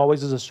company?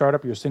 Always as a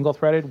startup, you're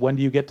single-threaded. When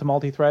do you get to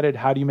multi-threaded?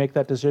 How do you make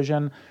that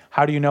decision?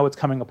 How do you know it's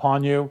coming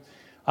upon you?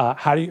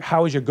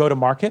 How is your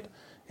go-to-market?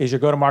 Is your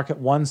go-to-market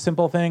one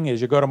simple thing? Is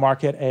your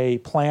go-to-market a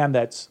plan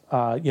that's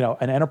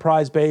an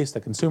enterprise-based, a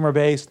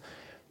consumer-based?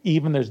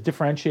 Even there's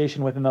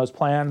differentiation within those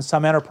plans.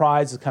 Some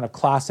enterprise is kind of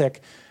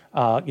classic,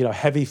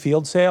 heavy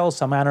field sales.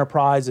 Some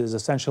enterprise is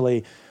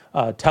essentially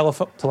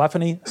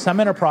telephony. Some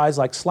enterprise,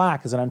 like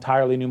Slack, is an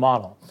entirely new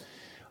model.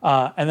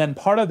 And then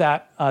part of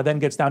that then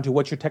gets down to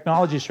what's your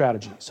technology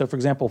strategy. So, for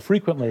example,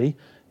 frequently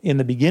in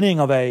the beginning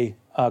of a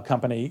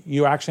company,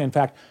 you're actually, in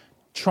fact,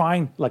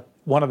 trying, like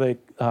one of the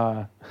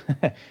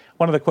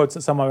one of the quotes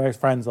that some of my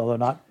friends, although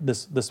not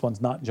this one's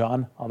not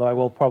John, although I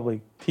will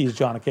probably tease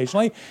John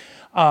occasionally,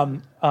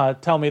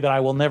 tell me that I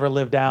will never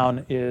live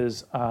down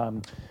is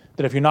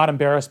that if you're not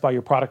embarrassed by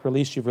your product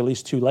release, you've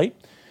released too late.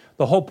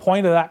 The whole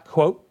point of that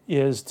quote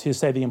is to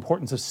say the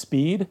importance of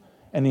speed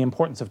and the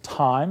importance of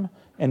time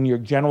and your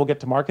general get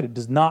to market. It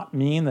does not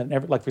mean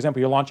that, for example,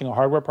 you're launching a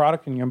hardware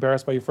product and you're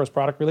embarrassed by your first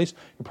product release,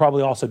 you're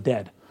probably also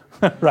dead,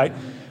 right?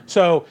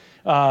 So,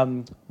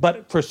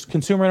 but for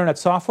consumer internet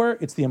software,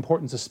 it's the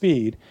importance of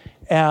speed.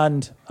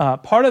 And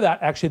part of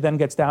that actually then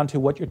gets down to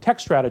what your tech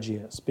strategy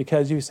is.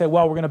 Because you say,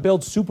 well, we're going to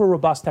build super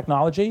robust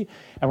technology,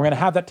 and we're going to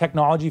have that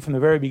technology from the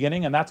very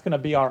beginning, and that's going to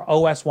be our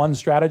OS1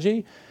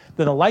 strategy.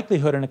 Then the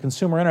likelihood in a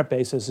consumer internet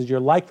basis is you're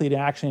likely to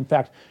actually, in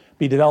fact,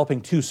 be developing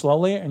too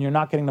slowly, and you're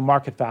not getting to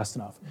market fast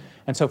enough.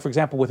 And so, for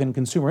example, within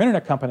consumer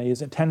internet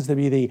companies, it tends to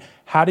be the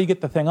how do you get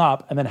the thing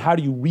up, and then how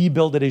do you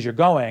rebuild it as you're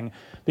going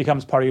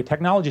becomes part of your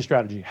technology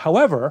strategy.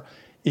 However,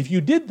 if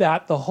you did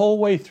that the whole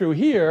way through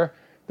here,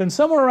 then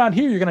somewhere around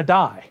here you're going to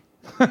die,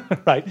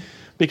 right?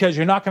 Because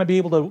you're not going to be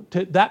able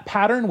to that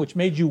pattern which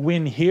made you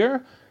win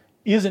here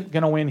isn't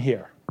going to win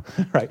here.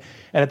 Right.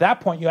 And at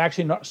that point, you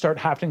actually start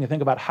having to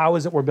think about how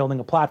is it we're building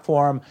a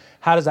platform?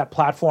 How does that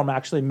platform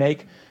actually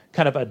make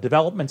kind of a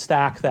development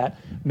stack that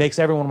makes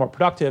everyone more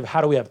productive? How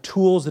do we have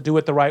tools that do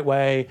it the right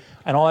way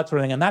and all that sort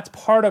of thing? And that's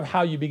part of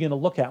how you begin to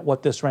look at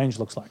what this range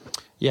looks like.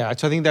 Yeah,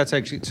 so I think that's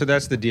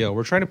that's the deal.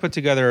 We're trying to put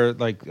together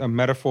like a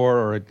metaphor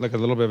or like a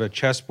little bit of a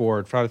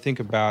chessboard for how to think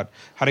about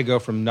how to go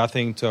from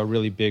nothing to a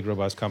really big,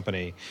 robust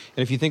company.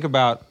 And if you think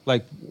about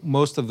like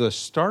most of the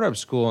startup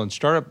school and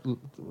startup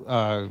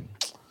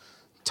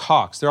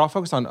talks, they're all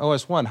focused on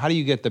OS1. How do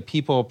you get the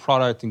people,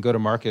 product, and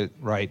go-to-market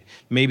right?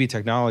 Maybe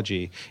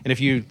technology. And if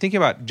you think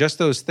about just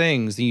those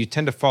things, then you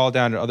tend to fall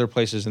down to other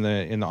places on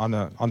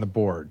the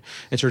board.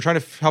 And so we're trying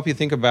to help you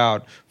think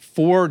about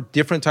 4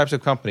 different types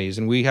of companies,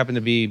 and we happen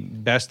to be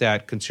best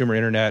at consumer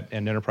internet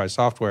and enterprise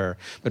software,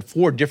 but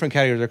 4 different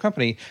categories of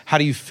company. How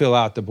do you fill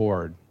out the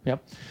board?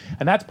 Yep.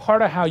 And that's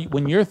part of how,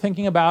 when you're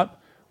thinking about,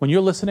 when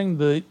you're listening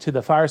to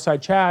the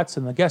fireside chats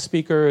and the guest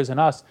speakers and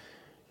us,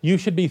 you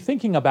should be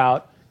thinking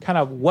about kind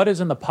of what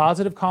is in the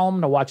positive column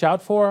to watch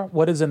out for,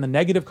 what is in the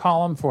negative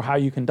column for how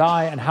you can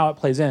die, and how it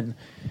plays in.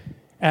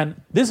 And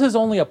this is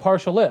only a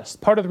partial list.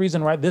 Part of the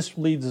reason why this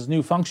leads as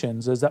new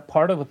functions is that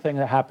part of the thing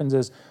that happens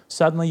is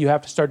suddenly you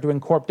have to start doing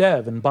corp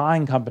dev and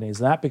buying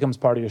companies, and that becomes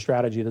part of your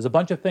strategy. There's a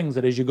bunch of things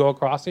that as you go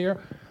across here,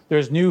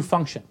 there's new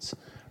functions,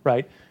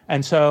 right?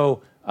 And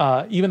so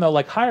even though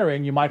like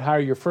hiring, you might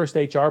hire your first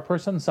HR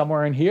person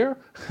somewhere in here,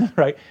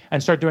 right?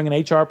 And start doing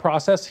an HR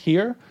process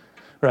here,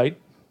 right?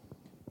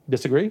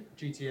 Disagree?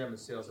 GTM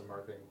is sales and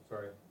marketing,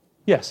 sorry.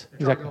 Yes,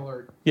 exactly.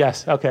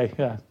 Yes, okay,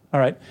 yeah,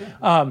 all right.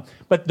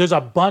 But there's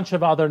a bunch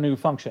of other new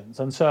functions.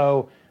 And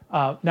so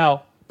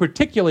now,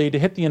 particularly to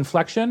hit the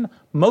inflection,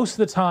 most of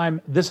the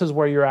time, this is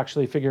where you're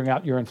actually figuring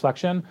out your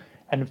inflection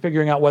and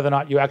figuring out whether or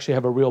not you actually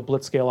have a real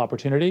blitzscale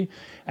opportunity.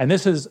 And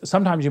this is,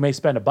 sometimes you may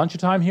spend a bunch of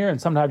time here, and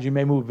sometimes you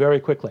may move very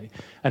quickly.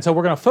 And so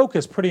we're going to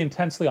focus pretty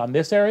intensely on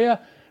this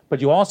area,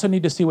 but you also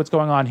need to see what's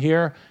going on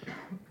here.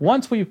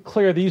 Once we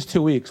clear these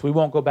 2 weeks, we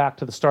won't go back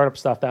to the startup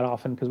stuff that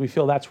often because we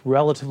feel that's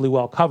relatively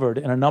well covered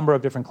in a number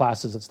of different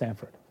classes at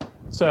Stanford.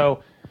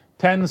 So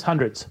tens,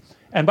 hundreds.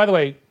 And by the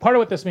way, part of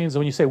what this means is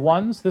when you say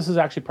ones, this is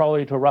actually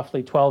probably to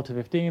roughly 12 to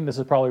 15. This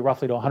is probably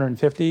roughly to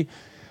 150.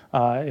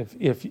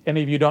 If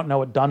any of you don't know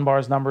what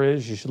Dunbar's number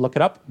is, you should look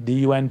it up,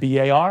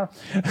 D-U-N-B-A-R,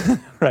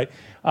 right?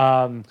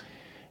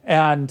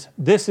 And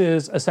this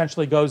is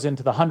essentially goes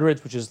into the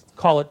hundreds, which is,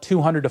 call it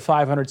 200 to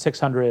 500,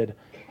 600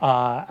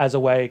 as a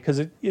way, because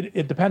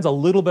it depends a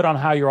little bit on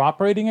how you're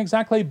operating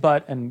exactly,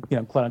 but, and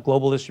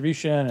global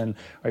distribution, and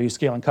are you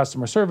scaling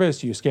customer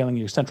service, are you scaling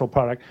your central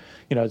product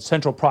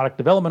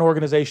development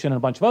organization, and a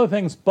bunch of other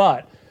things,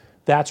 but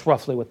that's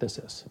roughly what this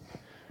is.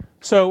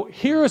 So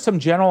here are some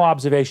general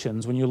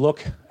observations when you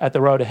look at the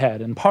road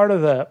ahead. And part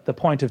of the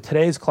point of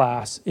today's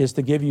class is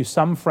to give you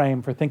some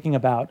frame for thinking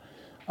about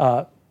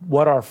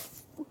what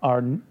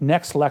our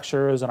next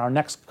lectures and our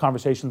next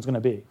conversation is going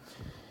to be.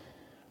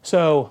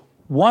 So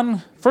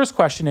first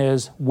question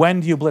is, when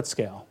do you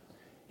blitzscale?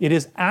 It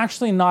is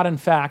actually not, in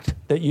fact,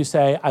 that you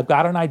say, I've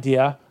got an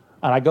idea,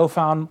 and I go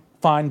find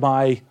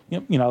my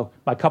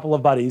my couple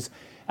of buddies,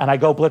 and I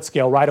go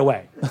blitzscale right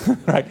away,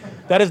 right?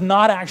 That is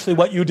not actually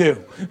what you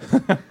do,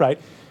 right?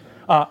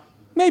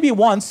 Maybe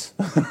once,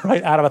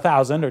 right, out of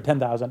 1,000 or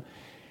 10,000.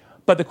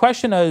 But the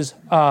question is,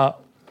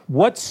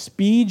 what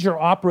speed you're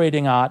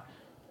operating at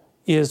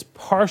is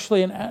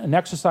partially an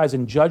exercise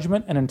in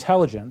judgment and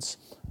intelligence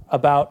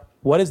about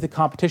what does the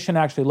competition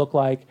actually look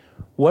like,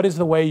 what is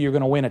the way you're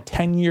going to win a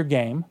 10-year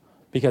game,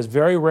 because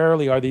very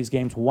rarely are these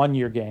games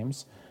one-year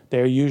games.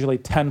 They're usually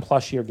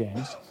 10-plus-year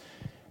games.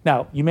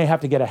 Now, you may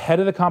have to get ahead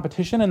of the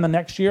competition in the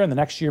next year, and the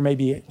next year may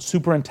be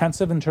super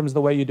intensive in terms of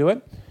the way you do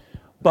it.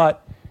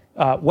 But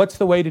what's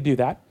the way to do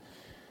that?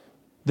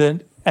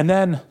 And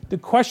then the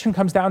question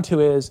comes down to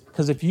is,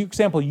 because if you,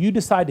 example, you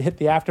decide to hit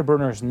the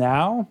afterburners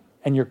now,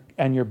 and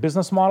your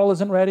business model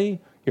isn't ready,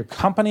 your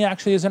company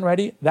actually isn't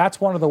ready,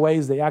 that's one of the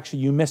ways that actually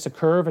you miss a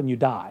curve and you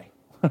die,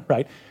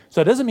 right?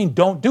 So it doesn't mean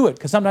don't do it,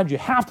 because sometimes you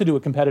have to do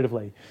it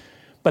competitively.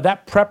 But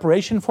that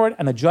preparation for it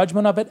and the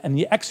judgment of it and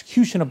the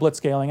execution of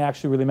blitzscaling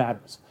actually really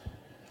matters.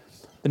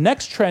 The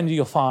next trend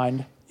you'll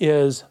find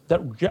is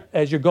that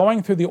as you're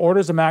going through the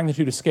orders of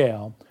magnitude of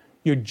scale,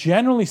 you're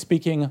generally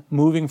speaking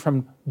moving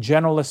from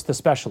generalist to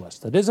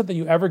specialist. It isn't that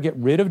you ever get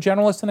rid of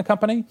generalists in a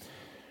company,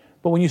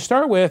 but when you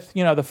start with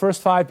the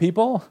first 5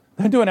 people,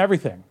 they're doing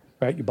everything,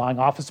 right? You're buying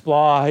office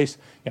supplies.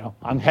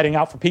 I'm heading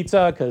out for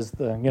pizza because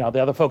the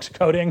other folks are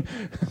coding.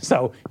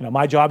 So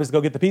my job is to go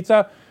get the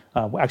pizza.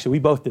 Actually, we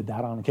both did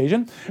that on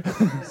occasion,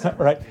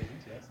 right?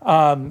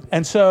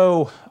 And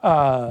so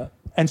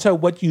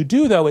what you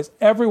do, though, is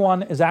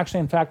everyone is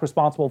actually, in fact,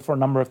 responsible for a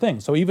number of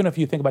things. So even if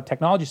you think about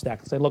technology stack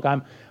and say, look,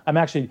 I'm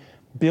actually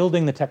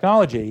building the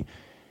technology,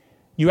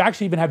 you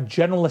actually even have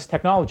generalist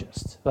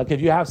technologists. Like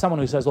if you have someone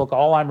who says, look,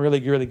 all I'm really,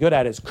 really good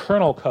at is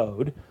kernel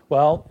code,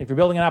 well, if you're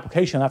building an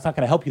application, that's not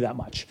going to help you that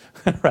much,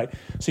 right?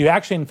 So you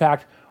actually, in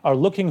fact, are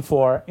looking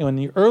for, in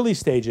the early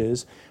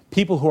stages,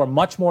 people who are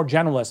much more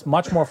generalist,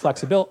 much more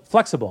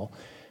flexible,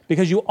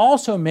 because you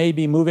also may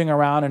be moving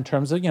around in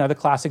terms of, the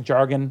classic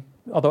jargon,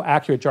 although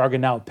accurate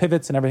jargon now,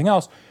 pivots and everything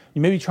else.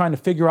 You may be trying to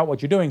figure out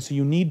what you're doing, so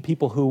you need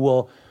people who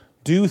will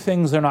do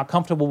things they're not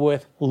comfortable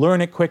with, learn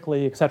it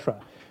quickly, etc.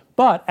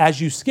 But as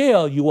you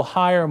scale, you will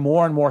hire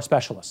more and more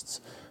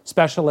specialists.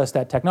 Specialists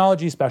at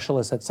technology,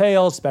 specialists at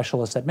sales,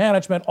 specialists at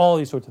management, all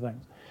these sorts of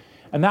things.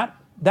 And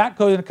that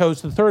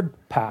goes to the third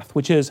path,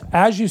 which is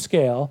as you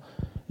scale,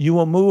 you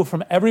will move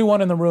from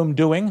everyone in the room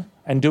doing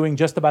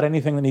just about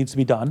anything that needs to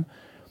be done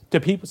to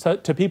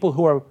people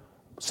who are,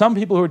 some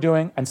people who are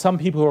doing and some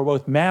people who are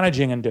both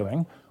managing and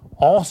doing,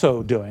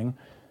 also doing,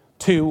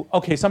 to,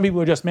 okay, some people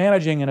are just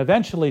managing and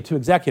eventually to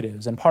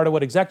executives. And part of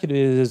what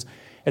executive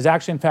is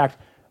actually, in fact,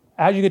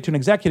 as you get to an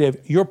executive,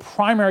 your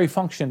primary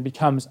function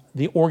becomes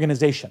the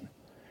organization.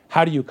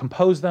 How do you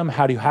compose them?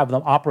 How do you have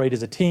them operate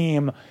as a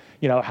team?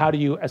 How do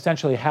you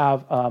essentially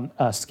have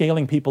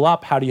scaling people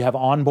up? How do you have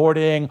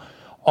onboarding?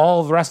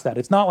 All the rest of that.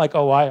 It's not like,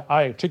 I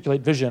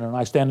articulate vision and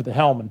I stand at the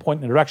helm and point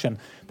in the direction.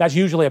 That's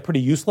usually a pretty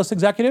useless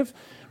executive,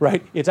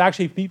 right? It's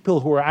actually people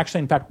who are actually,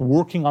 in fact,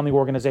 working on the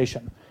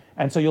organization.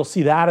 And so you'll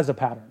see that as a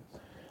pattern.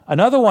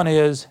 Another one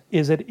is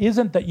it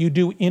isn't that you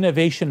do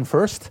innovation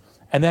first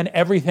and then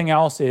everything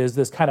else is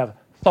this kind of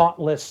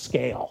thoughtless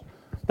scale.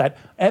 That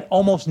it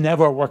almost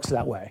never works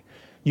that way.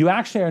 You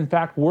actually are, in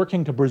fact,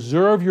 working to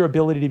preserve your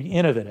ability to be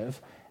innovative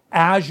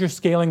as you're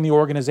scaling the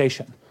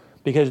organization.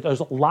 Because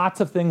there's lots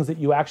of things that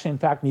you actually, in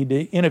fact, need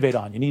to innovate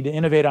on. You need to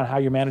innovate on how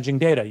you're managing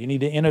data. You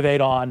need to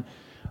innovate on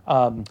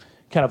kind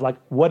of like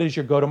what is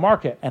your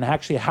go-to-market and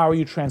actually how are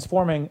you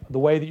transforming the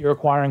way that you're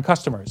acquiring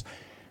customers.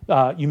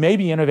 You may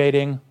be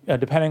innovating,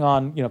 depending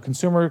on,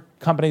 consumer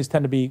companies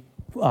tend to be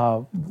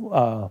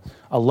a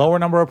lower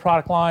number of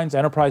product lines.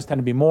 Enterprise tend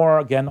to be more.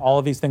 Again, all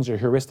of these things are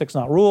heuristics,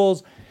 not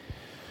rules.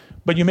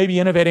 But you may be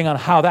innovating on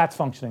how that's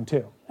functioning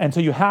too. And so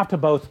you have to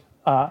both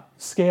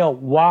scale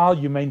while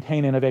you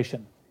maintain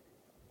innovation.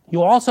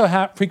 You also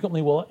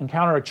frequently will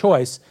encounter a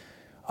choice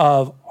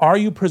of, are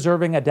you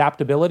preserving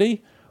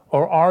adaptability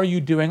or are you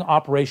doing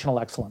operational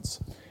excellence?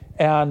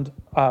 And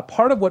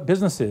part of what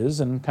businesses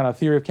and kind of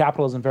theory of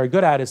capitalism very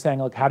good at is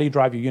saying, look, how do you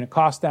drive your unit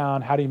cost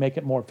down? How do you make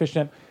it more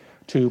efficient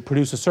to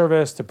produce a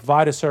service, to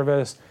provide a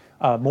service,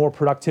 more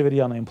productivity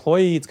on the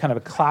employee? It's kind of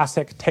a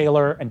classic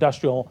Taylor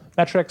industrial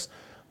metrics.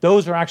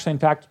 Those are actually, in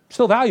fact,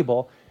 still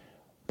valuable.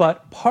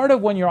 But part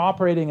of when you're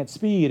operating at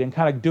speed and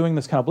kind of doing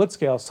this kind of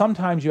blitzscale,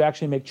 sometimes you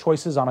actually make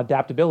choices on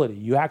adaptability.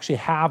 You actually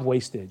have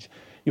wastage.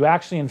 You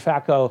actually, in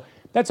fact, go,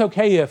 that's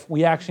okay if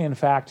we actually, in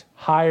fact,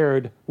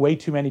 hired way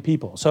too many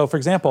people. So, for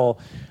example,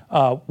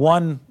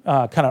 one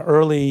kind of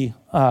early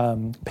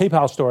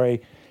PayPal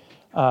story,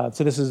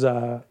 so this is,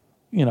 kind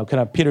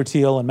of Peter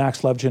Thiel and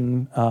Max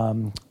Levchin,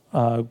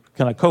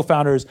 kind of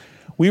co-founders.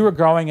 We were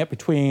growing at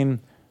between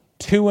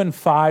 2 and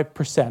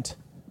 5%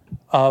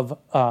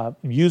 of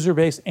user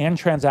base and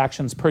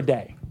transactions per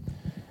day.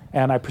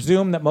 And I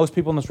presume that most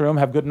people in this room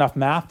have good enough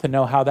math to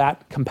know how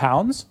that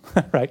compounds,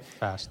 right?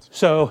 Fast.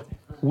 So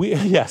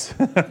yes,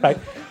 right.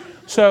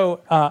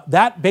 So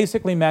that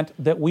basically meant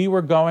that we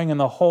were going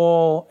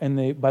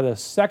by the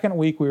second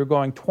week, we were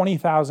going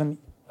 20,000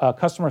 new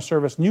customer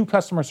service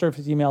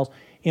emails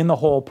in the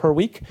hole per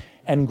week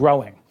and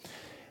growing.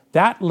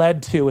 That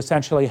led to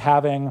essentially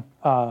having,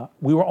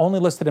 we were only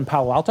listed in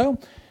Palo Alto,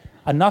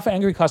 enough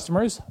angry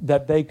customers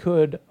that they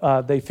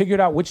figured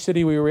out which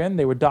city we were in.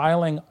 They were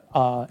dialing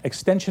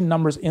extension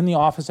numbers in the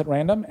office at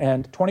random,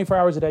 and 24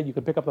 hours a day you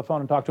could pick up the phone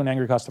and talk to an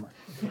angry customer,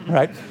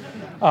 right?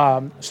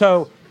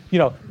 So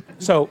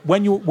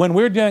when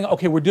we're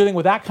dealing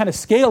with that kind of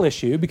scale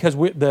issue because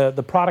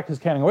the product is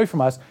getting away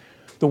from us,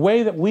 the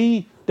way that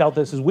we dealt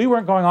this is we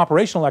weren't going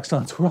operational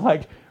excellence. We're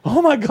like,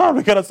 oh my God,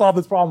 we got to solve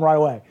this problem right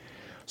away.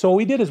 So what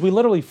we did is we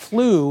literally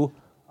flew.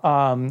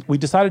 We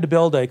decided to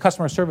build a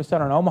customer service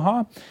center in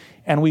Omaha,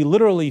 and we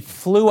literally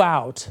flew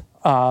out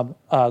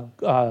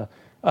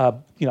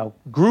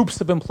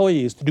groups of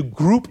employees to do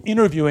group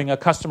interviewing of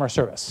customer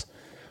service,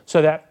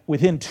 so that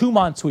within 2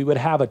 months we would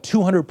have a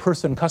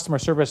 200-person customer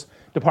service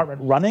department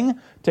running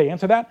to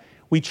answer that.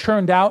 We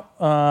churned out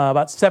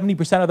about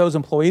 70% of those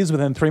employees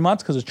within 3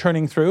 months because it's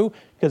churning through.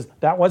 Because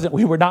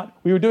we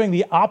were doing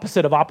the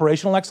opposite of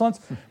operational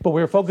excellence, but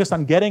we were focused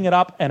on getting it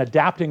up and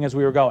adapting as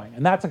we were going.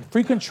 And that's a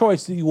frequent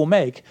choice that you will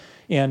make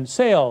in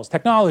sales,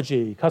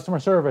 technology, customer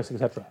service, et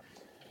cetera.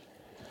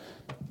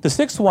 The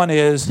sixth one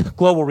is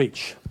global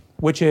reach,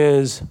 which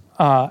is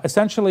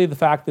essentially the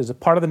fact is a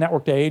part of the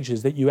networked age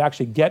is that you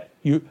actually get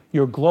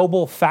you're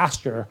global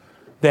faster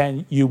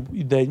than you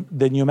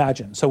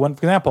imagine. So for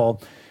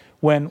example,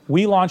 when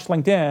we launched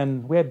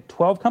LinkedIn, we had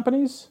 12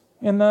 companies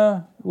it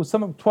was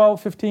some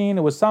 12, 15,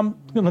 it was some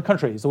in the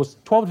countries. It was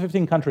 12 to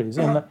 15 countries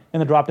in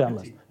the drop-down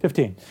list,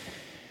 15.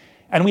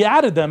 And we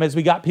added them as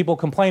we got people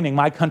complaining,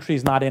 my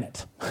country's not in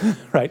it,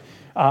 right?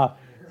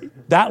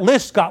 That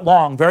list got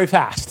long very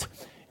fast.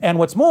 And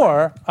what's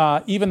more,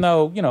 even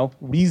though,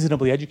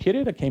 reasonably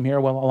educated, I came here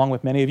along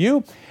with many of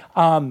you,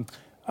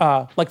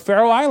 like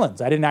Faroe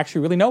Islands, I didn't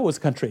actually really know it was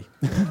a country,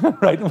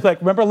 right? It was like,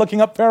 remember looking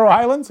up Faroe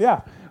Islands?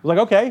 Yeah. I was like,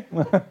 okay.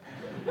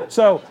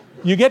 So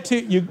you get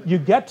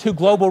to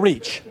global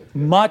reach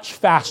much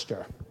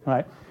faster,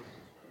 right?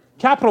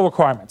 Capital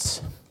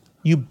requirements.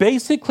 You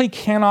basically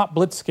cannot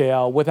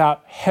blitzscale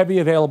without heavy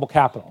available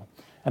capital.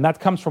 And that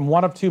comes from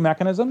one of two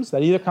mechanisms.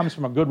 That either comes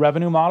from a good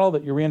revenue model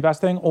that you're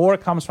reinvesting, or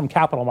it comes from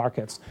capital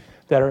markets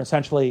that are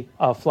essentially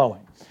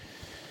flowing.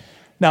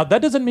 Now,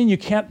 that doesn't mean you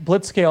can't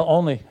blitzscale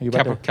only.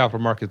 Capital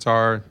markets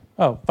are?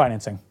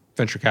 Financing.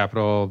 Venture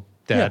capital,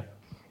 debt.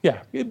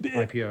 Yeah.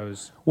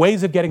 IPOs.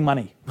 Ways of getting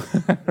money,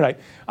 right?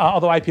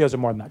 Although IPOs are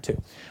more than that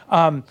too.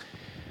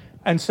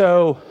 And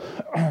so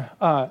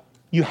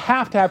you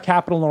have to have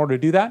capital in order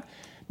to do that.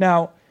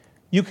 Now,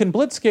 you can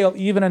blitzscale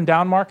even in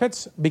down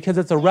markets because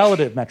it's a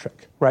relative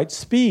metric, right?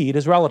 Speed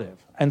is relative.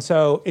 And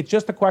so it's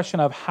just a question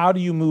of how do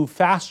you move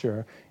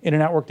faster in a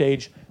networked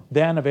age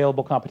than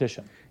available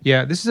competition.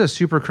 Yeah, this is a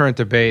super current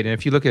debate. And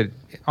if you look at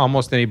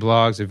almost any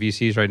blogs of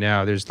VCs right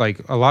now, there's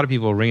like a lot of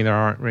people wringing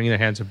their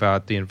hands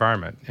about the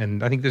environment.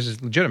 And I think this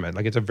is legitimate.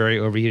 Like, it's a very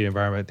overheated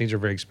environment. Things are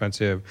very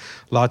expensive.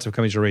 Lots of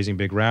companies are raising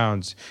big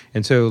rounds.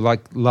 And so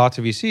like lots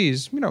of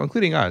VCs,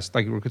 including us,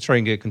 like we're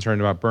starting to get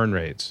concerned about burn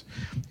rates.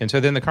 And so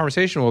then the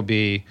conversation will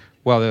be,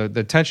 well,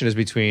 the tension is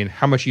between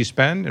how much you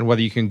spend and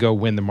whether you can go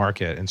win the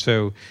market. And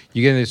so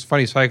you get in this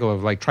funny cycle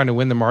of like trying to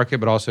win the market,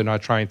 but also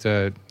not trying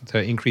to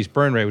increase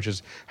burn rate, which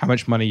is how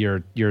much money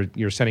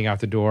you're sending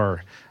out the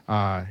door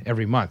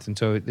every month. And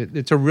so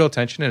it's a real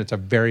tension, and it's a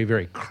very,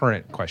 very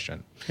current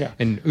question. Yeah.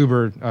 And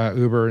Uber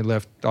and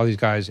Lyft, all these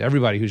guys,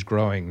 everybody who's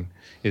growing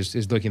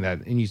is looking at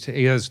that. And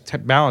it has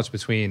balance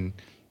between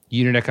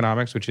unit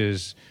economics, which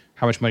is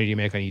how much money do you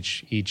make on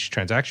each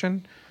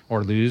transaction,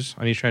 or lose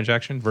on each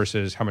transaction,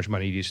 versus how much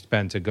money do you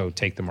spend to go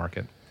take the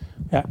market.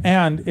 Yeah,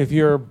 and if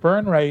your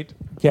burn rate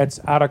gets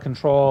out of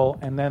control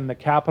and then the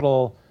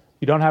capital,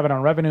 you don't have it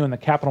on revenue and the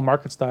capital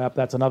markets die up,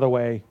 that's another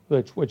way,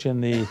 which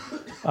in the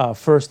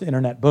first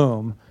internet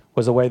boom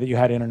was a way that you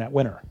had internet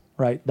winter,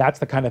 right? That's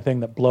the kind of thing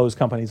that blows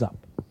companies up,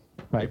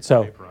 right?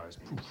 So,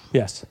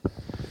 yes.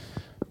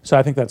 So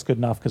I think that's good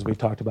enough because we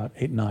talked about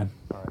 8 and 9.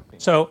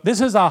 So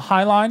this is a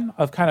high line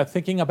of kind of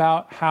thinking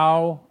about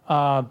how,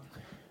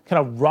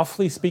 kind of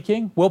roughly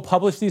speaking, we'll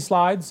publish these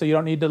slides, so you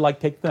don't need to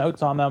like take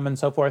notes on them and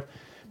so forth.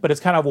 But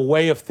it's kind of a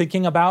way of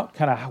thinking about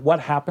kind of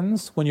what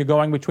happens when you're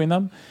going between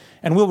them.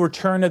 And we'll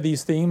return to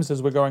these themes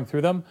as we're going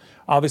through them.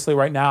 Obviously,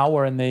 right now,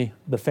 we're in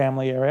the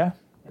family area.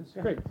 That's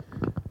great.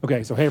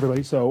 Okay, so hey,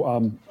 everybody.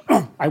 So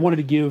I wanted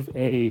to give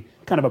a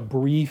kind of a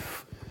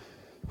brief,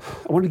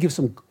 I wanted to give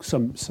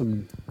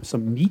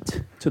some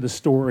meat to the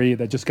story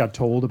that just got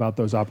told about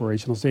those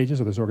operational stages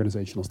or those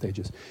organizational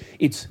stages.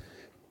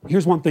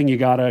 Here's one thing you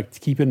gotta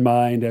keep in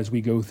mind as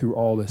we go through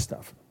all this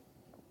stuff.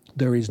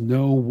 There is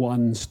no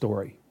one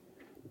story.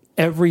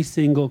 Every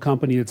single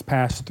company that's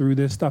passed through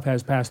this stuff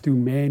has passed through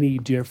many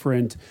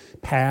different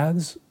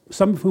paths,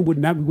 some of whom we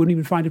wouldn't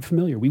even find it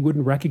familiar. We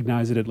wouldn't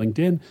recognize it at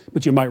LinkedIn,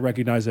 but you might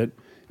recognize it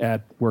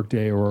at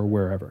Workday or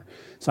wherever.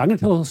 So I'm gonna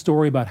tell a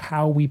story about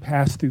how we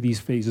passed through these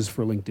phases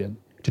for LinkedIn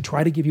to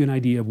try to give you an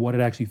idea of what it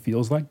actually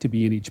feels like to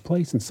be in each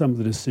place and some of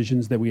the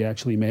decisions that we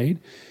actually made.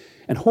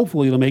 And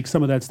hopefully it'll make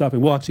some of that stuff,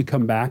 and we'll actually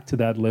come back to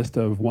that list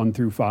of 1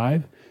 through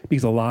 5,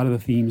 because a lot of the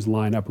themes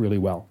line up really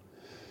well.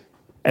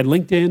 At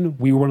LinkedIn,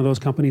 we were one of those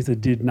companies that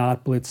did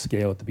not blitz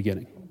scale at the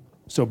beginning.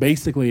 So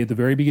basically, at the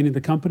very beginning of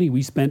the company,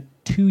 we spent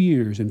 2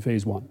 years in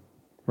phase 1,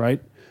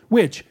 right?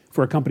 Which,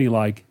 for a company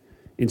like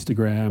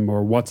Instagram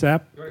or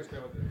WhatsApp. You want to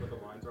explain what the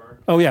lines are?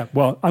 Oh yeah,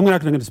 well, I'm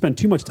not going to spend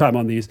too much time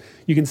on these.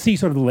 You can see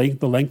sort of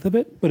the length of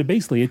it, but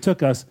it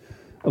took us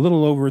a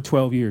little over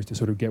 12 years to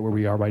sort of get where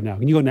we are right now.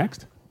 Can you go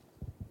next?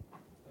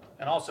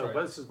 And also,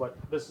 this is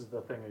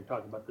the thing you're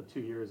talking about, the 2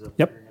 years of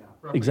Yep. figuring it out.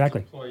 Roughly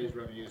Exactly. Employees,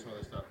 revenue, some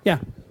other stuff. Yeah.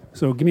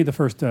 So give me the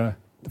first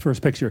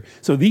picture.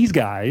 So these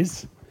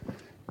guys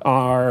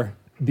are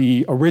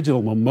the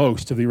original, well,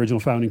 most of the original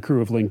founding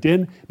crew of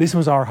LinkedIn. This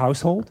was our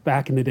household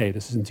back in the day.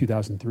 This is in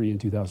 2003 and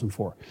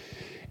 2004.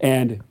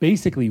 And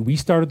basically, we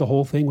started the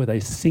whole thing with a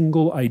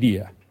single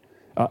idea.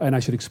 And I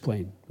should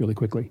explain really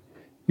quickly.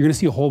 You're going to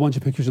see a whole bunch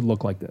of pictures that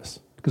look like this,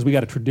 because we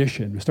got a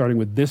tradition, starting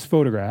with this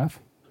photograph,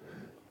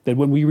 that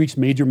when we reach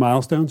major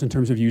milestones in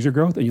terms of user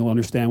growth, and you'll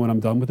understand when I'm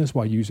done with this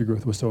why user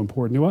growth was so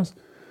important to us,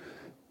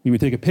 we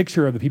would take a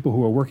picture of the people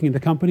who are working in the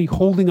company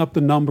holding up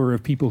the number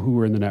of people who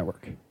were in the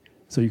network.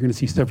 So you're going to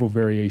see several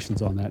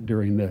variations on that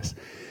during this.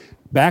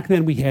 Back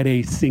then, we had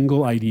a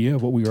single idea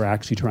of what we were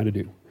actually trying to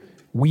do.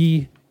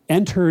 We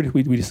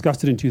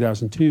discussed it in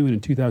 2002, and in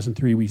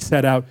 2003, we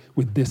set out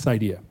with this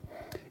idea.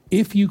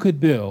 If you could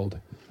build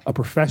a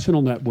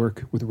professional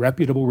network with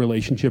reputable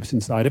relationships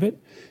inside of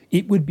it,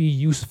 it would be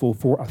useful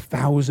for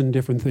 1,000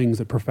 different things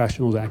that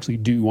professionals actually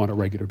do on a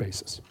regular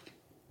basis.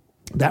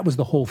 That was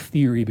the whole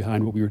theory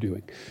behind what we were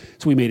doing.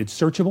 So we made it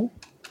searchable.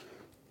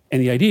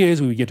 And the idea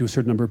is we would get to a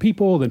certain number of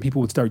people, then people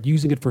would start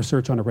using it for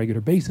search on a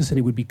regular basis, and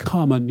it would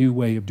become a new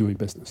way of doing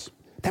business.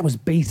 That was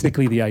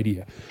basically the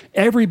idea.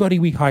 Everybody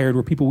we hired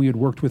were people we had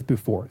worked with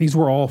before. These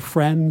were all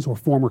friends or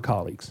former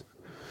colleagues.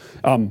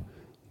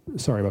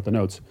 Sorry about the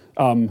notes.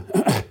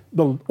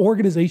 The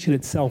organization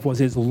itself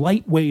was as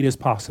lightweight as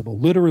possible.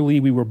 Literally,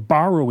 we were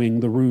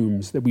borrowing the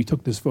rooms that we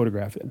took this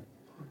photograph in,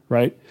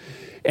 right?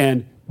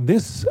 And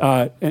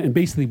and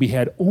basically we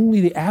had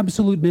only the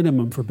absolute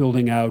minimum for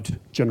building out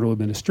general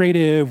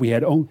administrative. We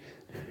had only.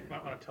 You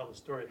might want to tell the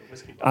story of the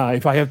whiskey.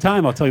 If I have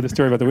time, I'll tell you the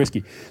story about the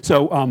whiskey.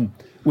 So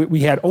we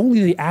had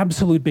only the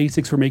absolute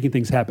basics for making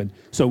things happen.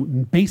 So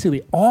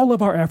basically, all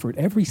of our effort,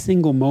 every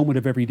single moment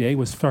of every day,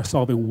 was for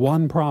solving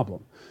one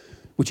problem,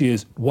 which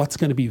is what's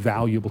going to be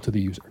valuable to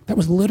the user. That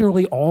was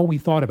literally all we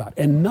thought about,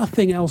 and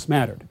nothing else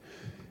mattered.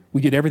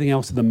 We did everything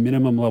else to the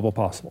minimum level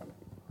possible.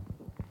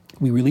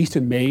 We released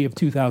in May of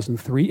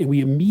 2003, and we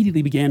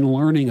immediately began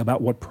learning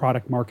about what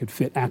product market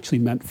fit actually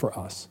meant for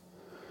us.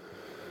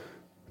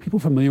 People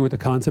familiar with the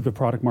concept of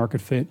product market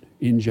fit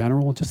in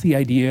general? Just the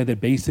idea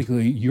that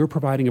basically you're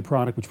providing a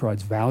product which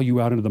provides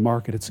value out into the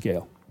market at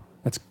scale.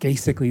 That's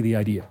basically the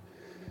idea.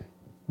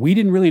 We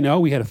didn't really know.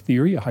 We had a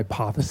theory, a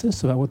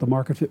hypothesis about what the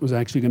market fit was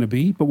actually going to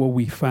be, but what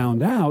we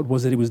found out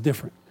was that it was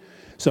different.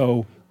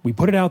 So we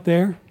put it out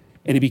there,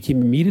 and it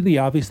became immediately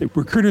obvious that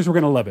recruiters were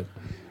going to love it.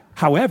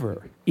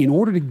 However, in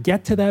order to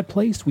get to that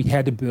place, we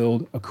had to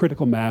build a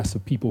critical mass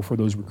of people for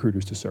those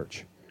recruiters to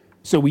search.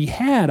 So we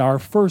had our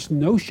first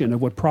notion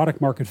of what product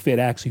market fit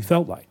actually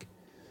felt like.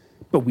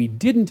 But we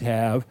didn't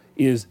have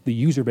is the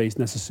user base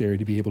necessary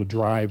to be able to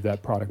drive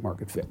that product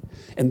market fit.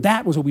 And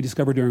that was what we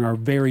discovered during our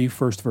very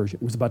first version.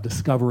 It was about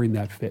discovering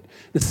that fit.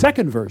 The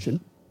second version,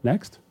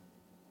 next,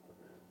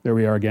 there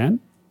we are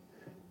again.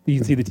 You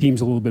can see the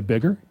team's a little bit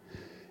bigger.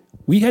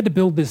 We had to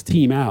build this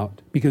team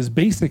out because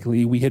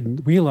basically we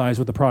had realized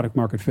what the product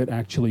market fit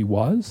actually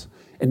was,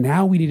 and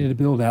now we needed to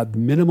build out the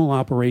minimal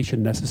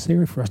operation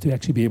necessary for us to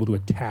actually be able to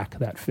attack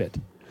that fit.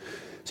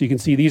 So you can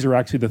see these are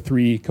actually the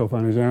 3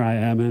 co-founders there. I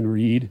am and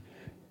Reid,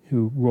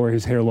 who wore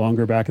his hair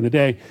longer back in the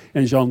day,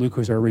 and Jean-Luc,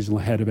 who's our original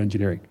head of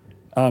engineering.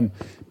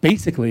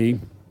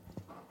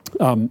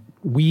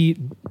 We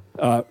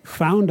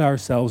found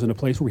ourselves in a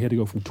place where we had to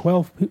go from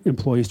 12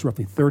 employees to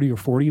roughly 30 or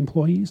 40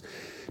 employees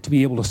to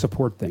be able to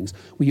support things.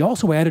 We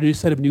also added a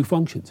set of new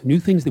functions, new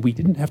things that we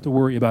didn't have to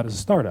worry about as a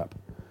startup.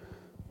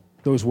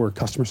 Those were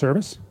customer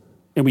service,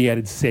 and we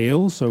added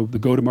sales, so the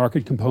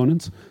go-to-market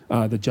components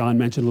that John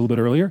mentioned a little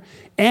bit earlier,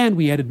 and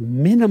we added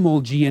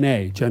minimal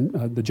G&A,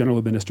 the general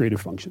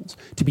administrative functions,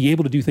 to be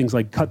able to do things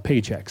like cut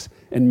paychecks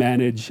and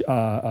manage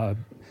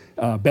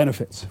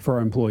benefits for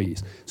our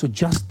employees. So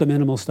just the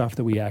minimal stuff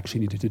that we actually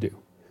needed to do.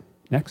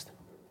 Next.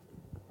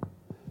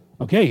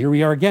 Okay, here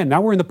we are again. Now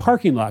we're in the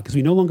parking lot because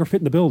we no longer fit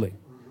in the building,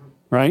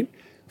 right?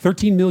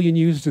 13 million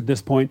users at this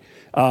point.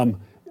 I'm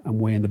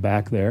way in the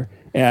back there.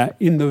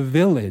 In the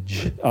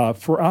village,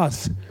 for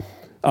us,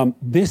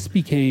 this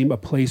became a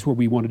place where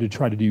we wanted to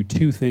try to do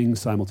 2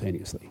 things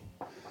simultaneously.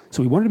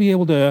 So we wanted to be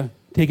able to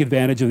take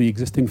advantage of the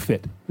existing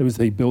fit. That was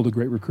they build a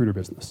great recruiter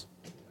business.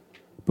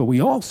 But we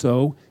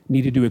also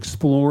needed to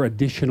explore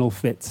additional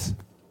fits.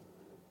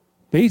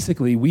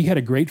 Basically, we had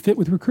a great fit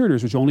with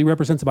recruiters, which only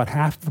represents about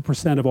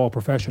 0.5% of all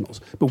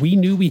professionals. But we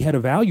knew we had a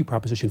value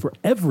proposition for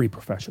every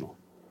professional.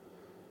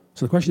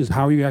 So the question is,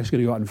 how are you actually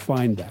going to go out and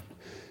find that?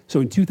 So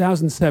in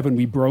 2007,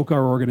 we broke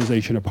our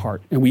organization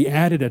apart, and we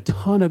added a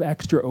ton of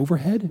extra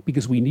overhead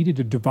because we needed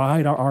to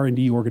divide our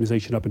R&D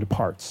organization up into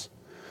parts.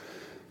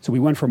 So we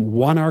went from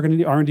one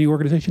R&D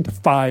organization to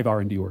 5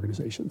 R&D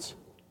organizations.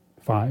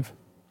 Five.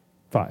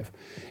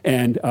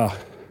 And for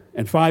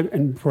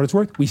what it's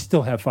worth, we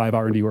still have 5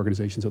 R&D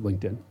organizations at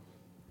LinkedIn.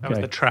 That was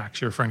the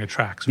tracks. You're referring to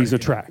tracks, right? These are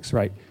tracks,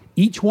 right?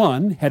 Each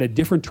one had a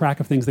different track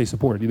of things they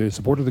supported. Either they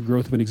supported the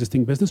growth of an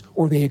existing business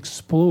or they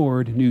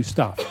explored new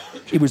stuff.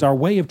 It was our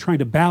way of trying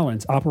to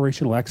balance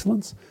operational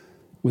excellence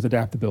with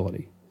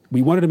adaptability.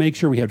 We wanted to make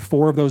sure we had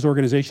 4 of those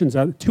organizations.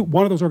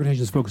 One of those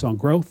organizations focused on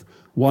growth,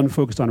 one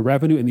focused on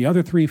revenue, and the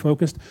other 3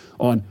 focused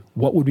on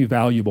what would be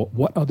valuable,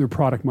 what other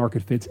product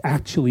market fits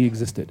actually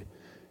existed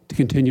to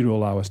continue to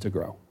allow us to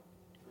grow.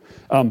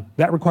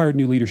 That required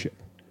new leadership.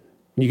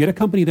 When you get a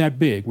company that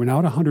big, we're now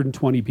at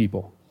 120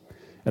 people.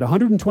 At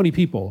 120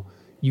 people,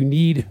 you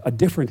need a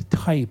different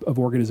type of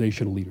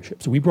organizational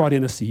leadership. So we brought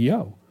in a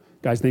CEO.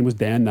 Guy's name was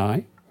Dan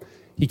Nye.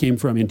 He came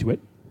from Intuit,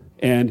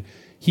 and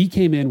he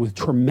came in with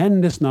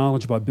tremendous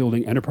knowledge about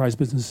building enterprise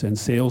businesses and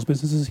sales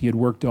businesses. He had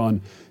worked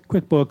on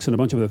QuickBooks and a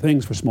bunch of other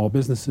things for small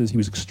businesses. He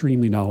was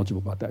extremely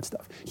knowledgeable about that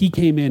stuff. He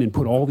came in and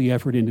put all the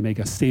effort in to make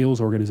a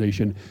sales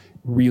organization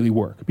really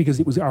work because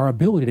it was our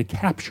ability to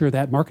capture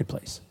that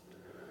marketplace.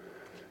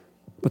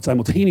 But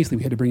simultaneously,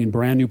 we had to bring in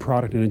brand new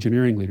product and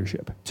engineering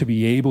leadership to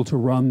be able to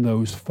run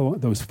those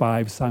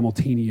 5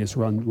 simultaneous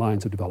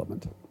lines of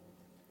development.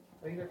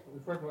 I think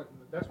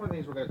that's one of the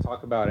things we're going to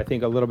talk about, I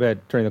think, a little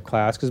bit during the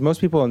class, because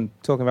most people in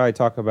Silicon Valley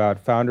talk about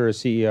founder or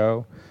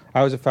CEO.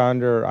 I was a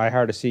founder. I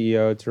hired a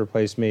CEO to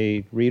replace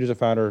me. Reid was a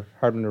founder,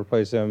 hired him to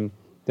replace him,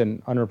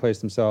 then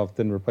unreplaced himself,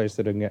 then replaced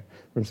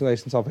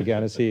himself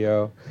again as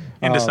CEO.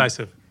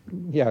 Indecisive.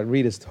 Yeah,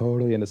 Reid is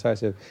totally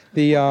indecisive.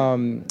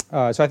 So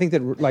I think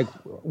that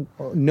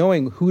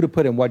knowing who to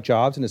put in what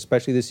jobs, and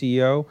especially the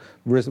CEO,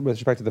 with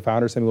respect to the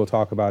founder, something we'll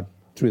talk about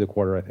through the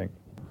quarter, I think.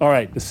 All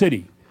right, the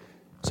city.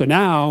 So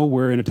now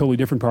we're in a totally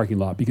different parking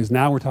lot because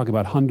now we're talking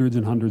about hundreds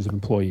and hundreds of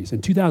employees.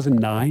 In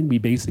 2009, we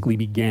basically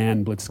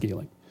began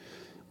blitzscaling.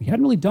 We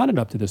hadn't really done it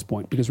up to this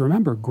point because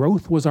remember,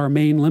 growth was our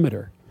main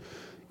limiter.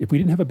 If we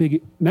didn't have a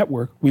big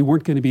network, we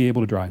weren't going to be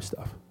able to drive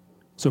stuff.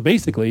 So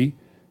basically,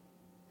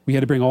 we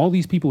had to bring all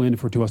these people in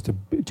to us to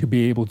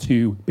be able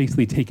to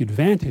basically take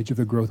advantage of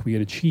the growth we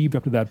had achieved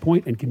up to that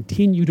point and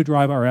continue to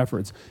drive our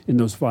efforts in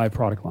those 5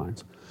 product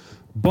lines.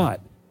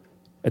 But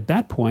at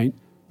that point,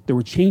 there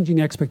were changing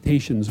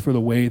expectations for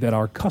the way that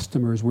our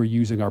customers were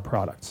using our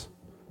products.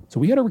 So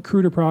we had a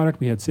recruiter product,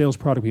 we had sales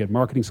product, we had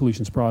marketing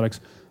solutions products,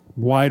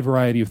 wide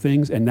variety of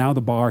things, and now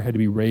the bar had to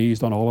be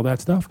raised on all of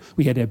that stuff.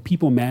 We had to have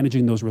people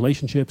managing those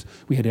relationships.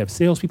 We had to have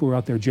salespeople who were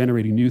out there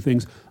generating new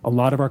things. A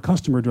lot of our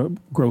customer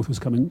growth was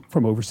coming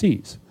from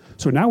overseas.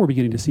 So now we're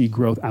beginning to see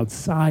growth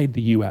outside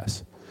the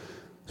US.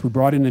 So we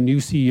brought in a new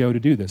CEO to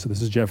do this. So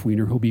this is Jeff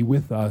Weiner, who'll be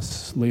with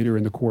us later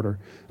in the quarter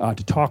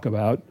to talk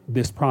about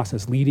this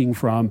process leading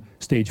from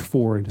stage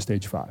 4 into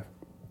stage 5.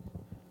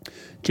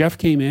 Jeff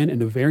came in,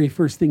 and the very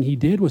first thing he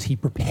did was he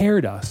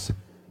prepared us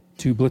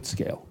to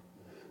blitzscale.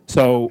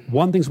 So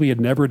one thing we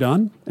had never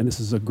done, and this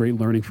is a great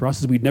learning for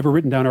us, is we'd never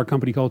written down our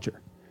company culture.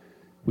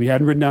 We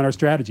hadn't written down our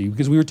strategy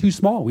because we were too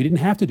small. We didn't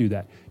have to do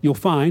that. You'll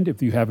find,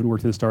 if you haven't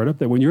worked in a startup,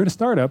 that when you're at a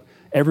startup,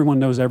 everyone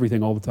knows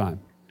everything all the time.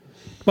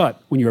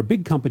 But when you're a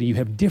big company, you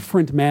have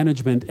different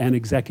management and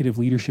executive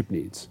leadership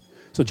needs.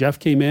 So Jeff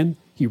came in,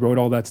 he wrote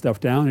all that stuff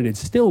down, and it's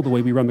still the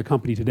way we run the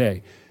company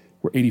today.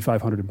 We're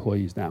 8,500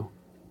 employees now.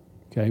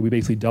 Okay, we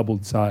basically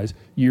doubled size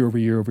year over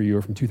year over year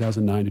from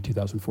 2009 to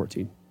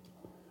 2014.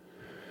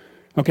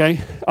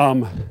 Okay,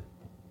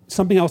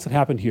 something else that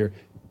happened here.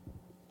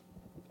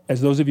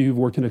 As those of you who've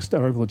worked in a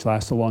startup which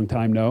lasts a long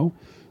time know,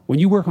 when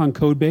you work on a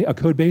code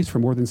base for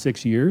more than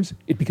 6 years,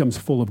 it becomes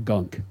full of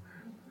gunk.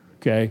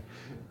 Okay,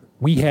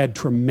 we had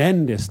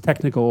tremendous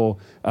technical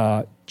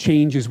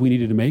changes we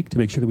needed to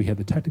make sure that we had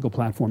the technical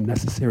platform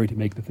necessary to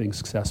make the thing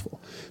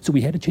successful. So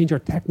we had to change our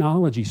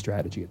technology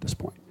strategy at this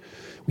point.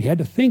 We had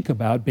to think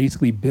about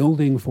basically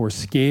building for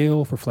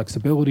scale, for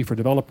flexibility, for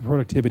developer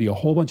productivity, a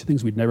whole bunch of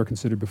things we'd never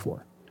considered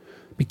before.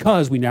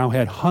 Because we now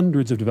had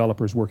hundreds of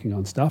developers working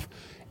on stuff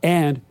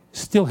and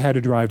still had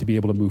to drive to be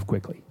able to move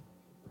quickly.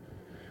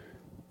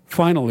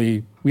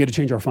 Finally, we had to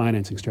change our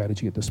financing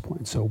strategy at this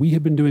point. So we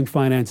had been doing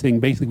financing.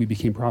 Basically, we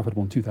became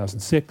profitable in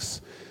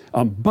 2006.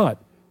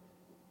 But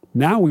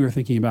now we were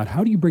thinking about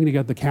how do you bring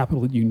together the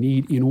capital that you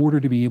need in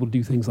order to be able to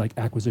do things like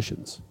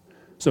acquisitions.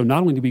 So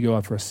not only did we go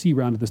out for a C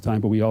round at this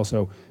time, but we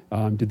also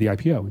did the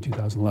IPO in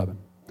 2011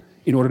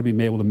 in order to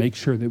be able to make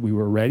sure that we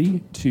were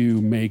ready to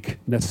make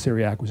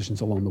necessary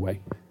acquisitions along the way.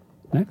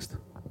 Next.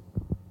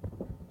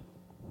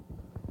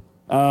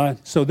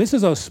 So this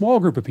is a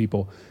small group of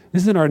people.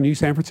 This is in our new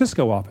San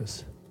Francisco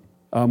office.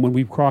 When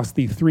we crossed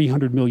the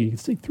 300 million, you can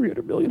see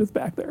 300 million is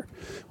back there.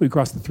 We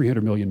crossed the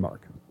 300 million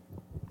mark.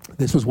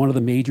 This was one of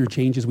the major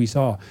changes we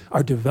saw.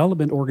 Our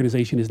development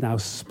organization is now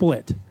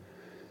split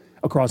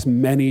across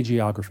many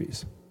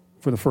geographies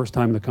for the first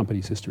time in the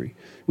company's history.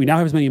 We now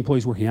have as many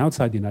employees working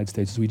outside the United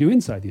States as we do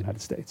inside the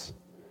United States.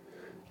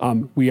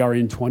 We are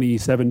in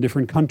 27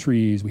 different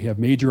countries. We have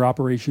major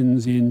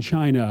operations in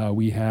China.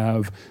 We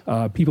have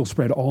people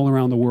spread all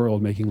around the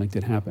world making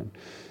LinkedIn happen.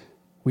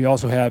 We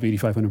also have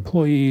 8,500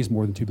 employees,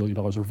 more than $2 billion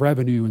of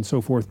revenue, and so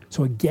forth.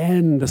 So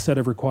again, the set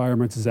of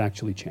requirements has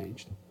actually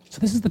changed. So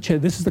this is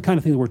the kind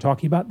of thing that we're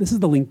talking about. This is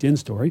the LinkedIn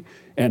story,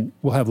 and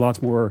we'll have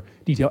lots more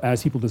detail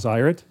as people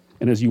desire it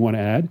and as you want to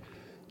add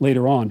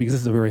later on, because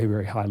this is a very,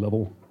 very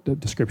high-level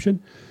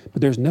description.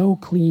 But there's no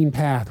clean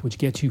path which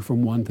gets you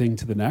from one thing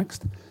to the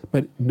next.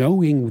 But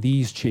knowing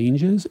these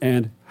changes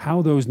and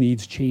how those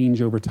needs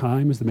change over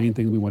time is the main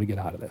thing that we want to get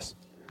out of this.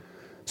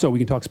 So we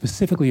can talk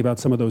specifically about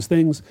some of those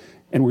things,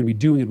 and we're going to be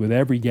doing it with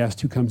every guest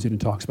who comes in and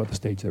talks about the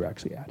stage they're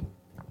actually at.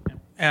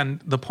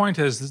 And the point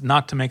is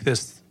not to make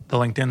this the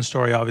LinkedIn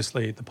story,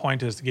 obviously. The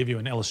point is to give you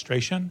an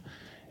illustration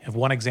of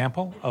one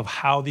example of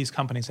how these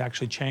companies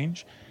actually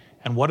change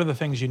and what are the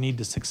things you need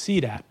to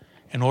succeed at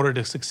in order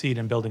to succeed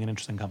in building an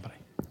interesting company.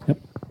 Yep.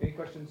 Any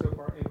questions so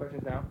far? Any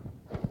questions now?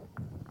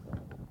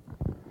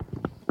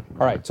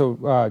 All right,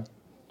 so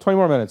 20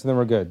 more minutes and then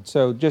we're good.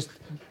 So just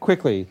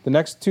quickly, the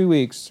next 2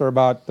 weeks are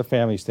about the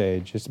family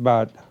stage. It's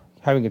about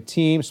having a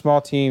team,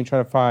 small team,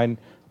 trying to find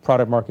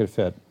product market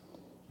fit.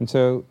 And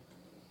so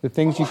the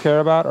things you care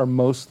about are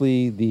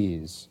mostly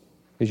these.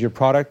 Is your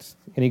product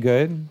any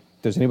good?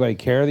 Does anybody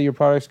care that your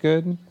product's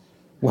good?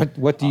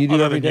 What do you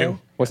do every day?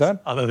 What's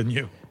that? Other than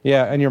you.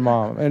 Yeah, and your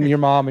mom and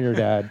your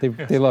dad.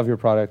 They love your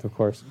product, of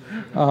course.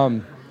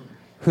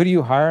 Who do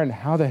you hire and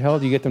how the hell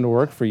do you get them to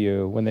work for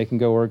you when they can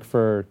go work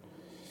for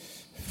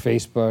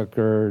Facebook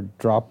or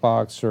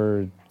Dropbox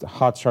or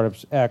Hot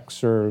Startups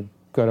X or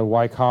go to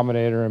Y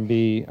Combinator and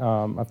be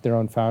their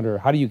own founder?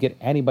 How do you get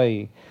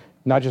anybody,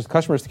 not just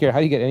customers to care, how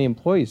do you get any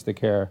employees to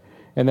care?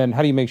 And then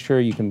how do you make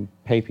sure you can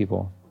pay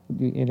people?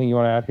 Anything you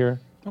want to add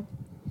here? Nope.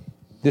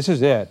 This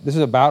is it. This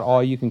is about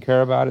all you can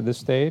care about at this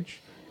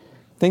stage.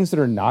 Things that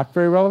are not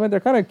very relevant,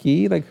 they're kind of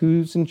key, like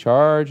who's in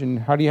charge and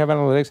how do you have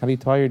analytics, how do you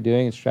tell how you're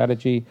doing and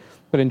strategy.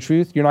 But in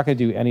truth, you're not going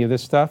to do any of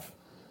this stuff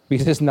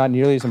because it's not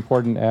nearly as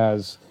important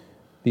as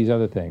these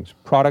other things.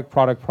 Product,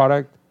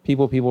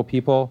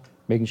 people,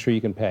 making sure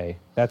you can pay.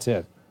 That's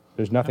it.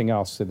 There's nothing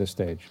else at this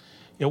stage.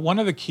 Yeah, one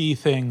of the key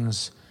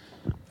things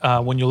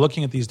when you're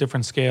looking at these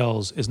different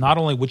scales is not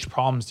only which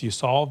problems do you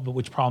solve, but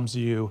which problems do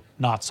you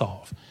not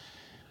solve.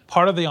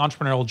 Part of the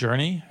entrepreneurial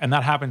journey, and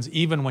that happens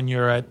even when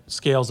you're at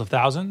scales of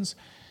thousands,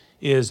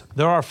 is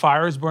there are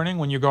fires burning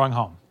when you're going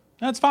home.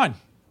 That's fine.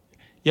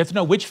 You have to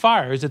know which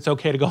fires it's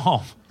okay to go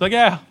home. It's like,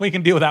 yeah, we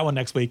can deal with that one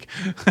next week.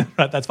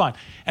 Right, that's fine.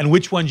 And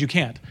which ones you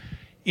can't.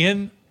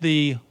 In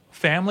the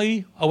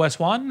family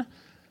OS1,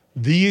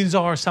 these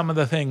are some of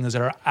the things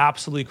that are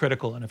absolutely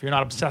critical. And if you're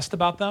not obsessed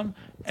about them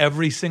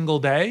every single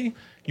day,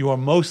 you are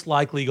most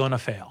likely going to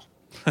fail.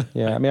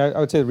 Yeah, I mean, I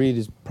would say Reid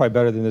is probably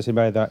better than this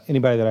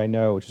anybody that I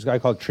know, which is I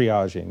call it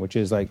triaging, which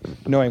is like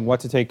knowing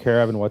what to take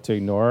care of and what to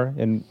ignore.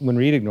 And when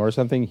Reid ignores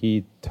something,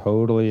 he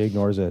totally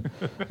ignores it.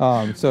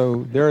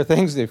 So there are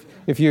things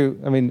if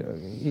you, I mean,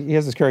 he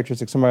has this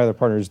characteristic some of my other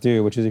partners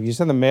do, which is if you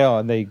send them mail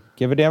and they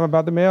give a damn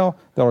about the mail,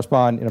 they'll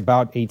respond in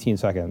about 18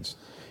 seconds.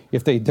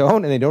 If they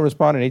don't and they don't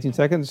respond in 18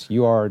 seconds,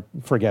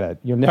 forget it.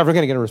 You're never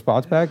going to get a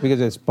response back because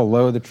it's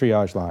below the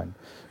triage line.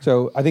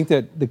 So I think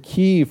that the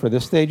key for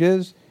this stage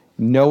is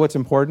know what's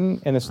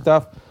important, and the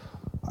stuff,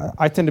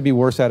 I tend to be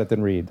worse at it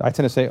than Reid. I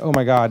tend to say, oh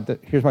my God,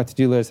 here's my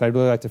to-do list. I'd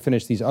really like to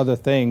finish these other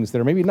things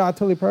that are maybe not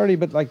totally priority,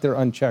 but like they're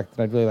unchecked,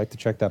 and I'd really like to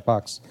check that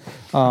box.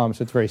 So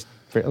it's very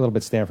a little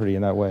bit Stanford-y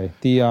in that way.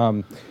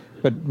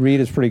 But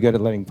Reid is pretty good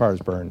at letting fires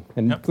burn.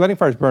 And letting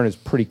fires burn is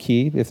pretty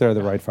key if they're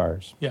the right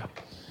fires. Yeah.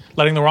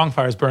 Letting the wrong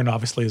fires burn,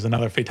 obviously, is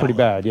another fatality. Pretty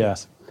bad,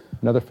 yes.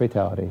 Another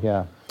fatality,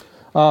 yeah.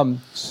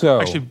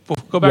 Actually, we'll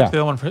go back to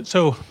the other one.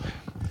 So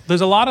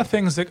there's a lot of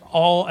things that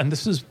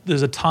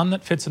there's a ton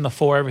that fits in the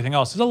for everything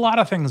else. There's a lot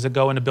of things that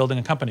go into building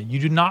a company. You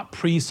do not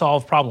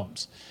pre-solve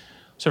problems.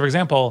 So for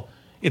example,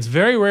 it's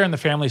very rare in the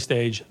family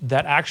stage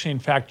that actually, in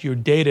fact, your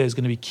data is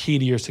going to be key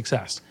to your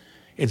success.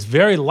 It's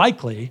very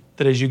likely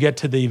that as you get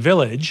to the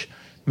village,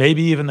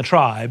 maybe even the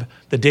tribe,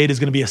 the data is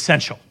going to be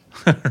essential,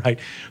 right?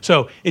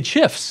 So it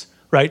shifts.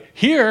 Right?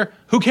 Here,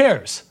 who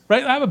cares?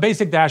 Right? I have a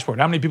basic dashboard.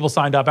 How many people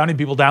signed up? How many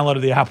people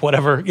downloaded the app?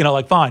 Whatever,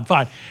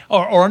 fine.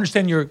 Or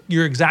understand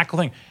your exact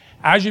thing.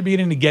 As you're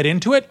beginning to get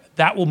into it,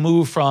 that will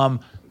move from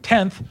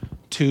 10th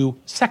to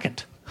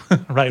 2nd,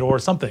 right? Or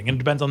something. And it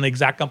depends on the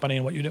exact company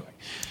and what you're doing.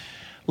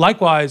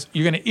 Likewise,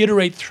 you're going to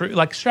iterate through,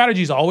 like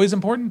strategy is always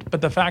important,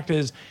 but the fact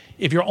is,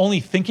 if you're only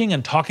thinking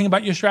and talking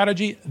about your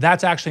strategy,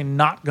 that's actually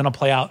not going to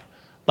play out.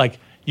 Like,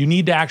 you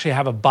need to actually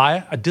have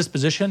a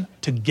disposition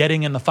to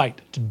getting in the fight,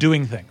 to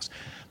doing things.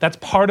 That's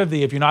part of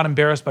if you're not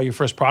embarrassed by your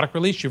first product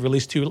release, you've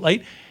released too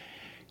late,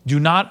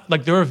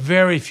 there are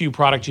very few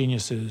product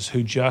geniuses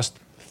who just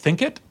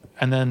think it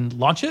and then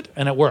launch it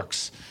and it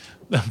works.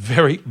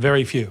 Very,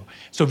 very few.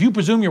 So if you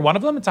presume you're one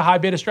of them, it's a high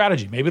beta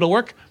strategy. Maybe it'll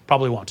work,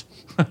 probably won't.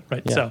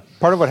 Right. Yeah. So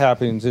part of what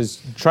happens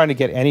is trying to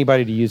get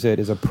anybody to use it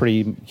is a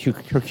pretty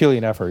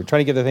Herculean effort. Trying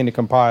to get the thing to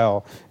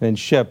compile and then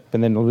ship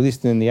and then release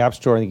it in the App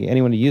Store and get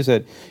anyone to use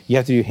it, you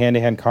have to do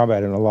hand-to-hand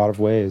combat in a lot of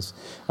ways.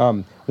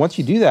 Once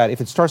you do that,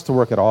 if it starts to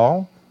work at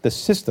all, the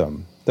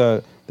system,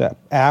 the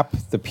app,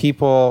 the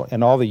people,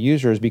 and all the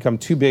users become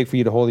too big for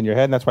you to hold in your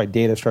head, and that's why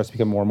data starts to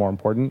become more and more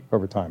important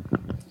over time.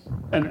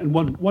 And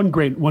one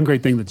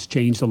great thing that's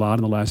changed a lot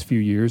in the last few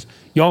years,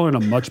 y'all are in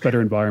a much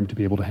better environment to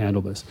be able to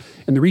handle this.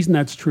 And the reason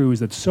that's true is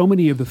that so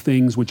many of the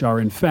things which are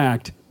in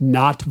fact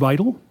not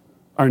vital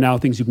are now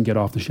things you can get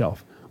off the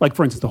shelf. Like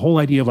for instance, the whole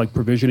idea of like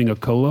provisioning a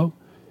colo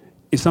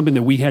is something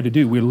that we had to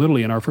do. We were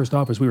literally in our first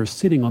office, we were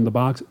sitting on the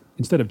box,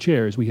 instead of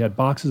chairs, we had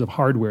boxes of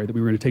hardware that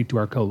we were going to take to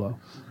our colo.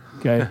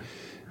 Okay?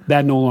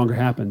 That no longer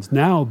happens.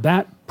 Now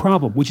that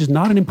problem, which is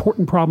not an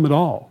important problem at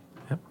all,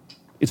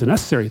 it's a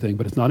necessary thing,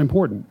 but it's not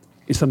important,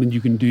 is something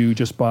you can do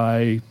just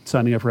by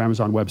signing up for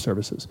Amazon Web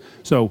Services.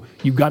 So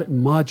you've got it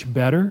much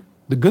better.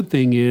 The good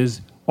thing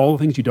is all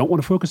the things you don't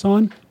want to focus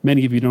on,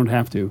 many of you don't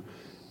have to.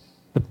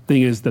 The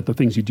thing is that the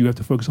things you do have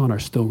to focus on are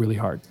still really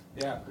hard.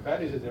 Yeah, the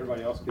bad news is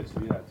everybody else gets to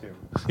do that too.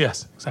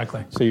 yes,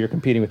 exactly. So you're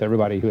competing with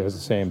everybody who has the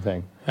same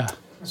thing. Yeah.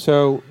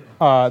 So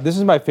this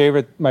is my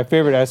favorite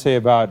essay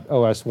about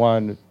OS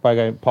 1 by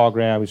a guy, Paul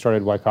Graham, who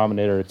started Y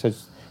Combinator. It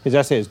says, his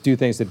essay is Do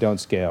Things That Don't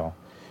Scale.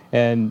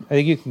 And I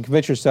think you can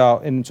convince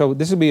yourself, and so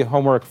this will be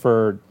homework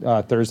for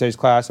Thursday's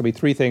class. There'll be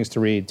 3 things to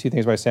read, 2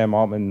 things by Sam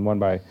Altman and 1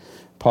 by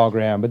Paul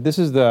Graham. But this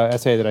is the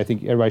essay that I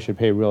think everybody should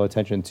pay real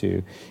attention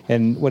to.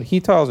 And what he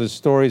tells is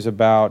stories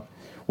about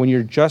when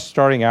you're just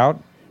starting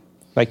out,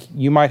 like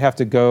you might have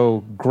to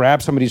go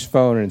grab somebody's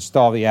phone and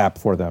install the app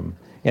for them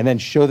and then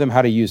show them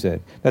how to use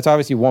it. That's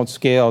obviously won't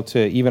scale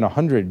to even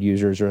 100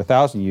 users or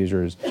 1,000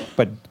 users,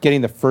 but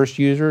getting the first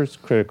user is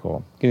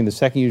critical. Getting the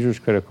second user is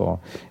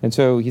critical. And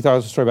so he thought it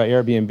was a story about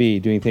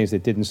Airbnb doing things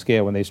that didn't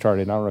scale when they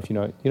started. And I don't know if you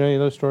know any of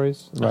those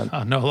stories?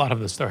 I know a lot of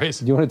the stories.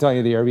 Do you want to tell any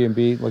of the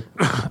Airbnb?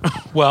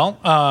 Well,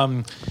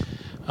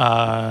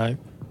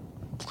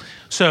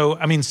 so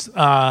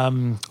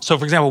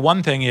for example,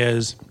 one thing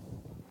is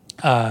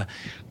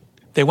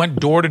they went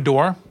door to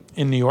door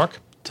in New York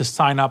to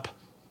sign up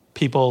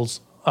people's.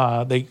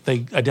 They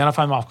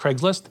identified them off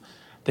Craigslist.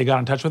 They got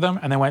in touch with them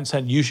and they went and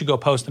said, you should go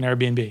post an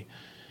Airbnb.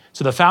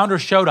 So the founder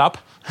showed up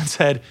and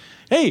said,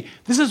 hey,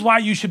 this is why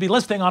you should be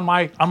listing on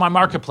my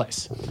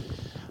marketplace.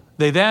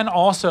 They then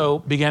also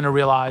began to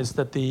realize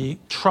that the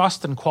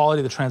trust and quality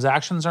of the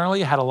transactions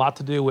early had a lot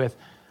to do with,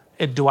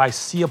 do I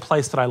see a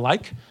place that I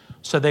like?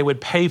 So they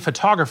would pay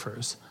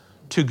photographers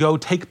to go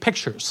take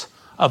pictures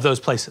of those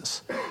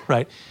places,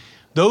 right?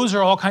 Those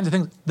are all kinds of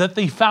things that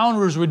the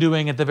founders were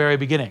doing at the very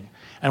beginning.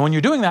 And when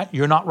you're doing that,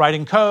 you're not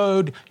writing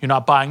code, you're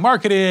not buying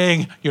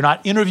marketing, you're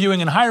not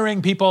interviewing and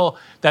hiring people.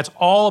 That's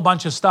all a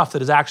bunch of stuff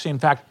that is actually, in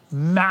fact,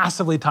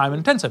 massively time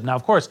intensive. Now,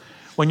 of course,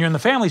 when you're in the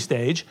family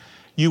stage,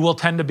 you will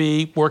tend to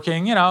be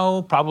working,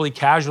 probably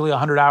casually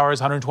 100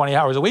 hours, 120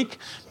 hours a week,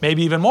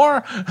 maybe even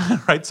more,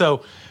 right?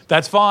 So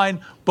that's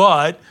fine,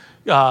 but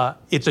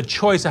it's a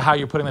choice of how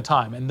you're putting the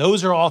time. And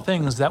those are all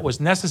things that was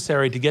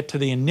necessary to get to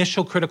the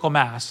initial critical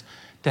mass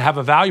to have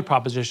a value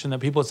proposition that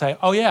people would say,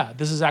 oh yeah,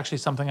 this is actually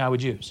something I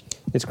would use.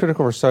 It's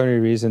critical for so many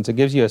reasons. It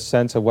gives you a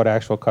sense of what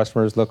actual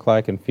customers look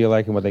like and feel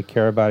like and what they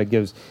care about. It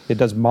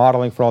does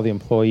modeling for all the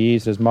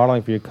employees. It does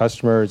modeling for your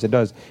customers.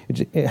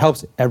 It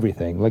helps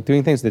everything. Like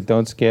doing things that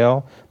don't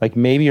scale. Like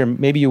maybe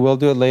you will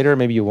do it later,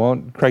 maybe you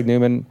won't. Craig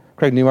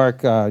Newmark,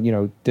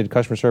 did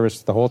customer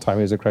service the whole time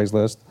he was at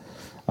Craigslist.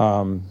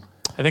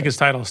 I think his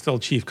title is still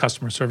Chief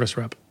Customer Service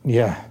Rep.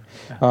 Yeah.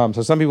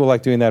 So some people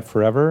like doing that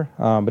forever,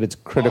 but it's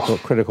critical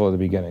at the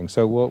beginning.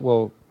 So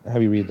we'll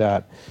have you read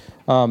that.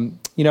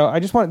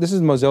 This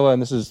is Mozilla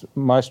and this is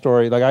my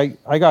story. Like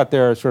I got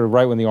there sort of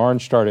right when the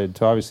orange started,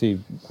 so obviously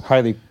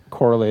highly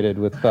correlated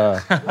with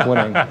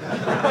winning.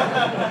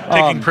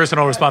 Taking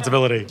personal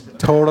responsibility.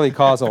 Totally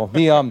causal.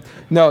 All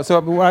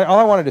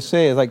I wanted to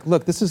say is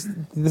look, this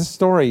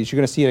story, you're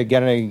going to see it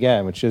again and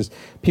again, which is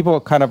people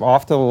kind of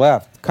off to the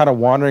left, kind of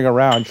wandering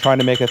around trying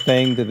to make a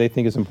thing that they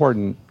think is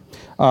important.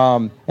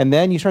 And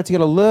then you start to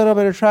get a little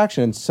bit of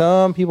traction, and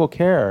some people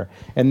care.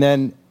 And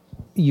then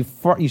you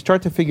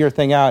start to figure a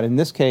thing out. In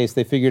this case,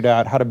 they figured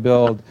out how to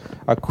build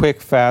a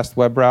quick, fast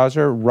web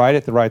browser right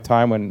at the right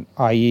time when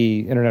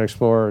IE, Internet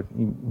Explorer,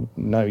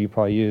 none of you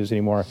probably use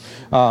anymore,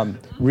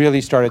 really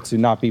started to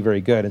not be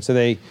very good. And so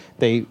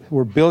they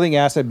were building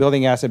asset, and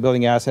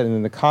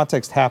then the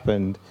context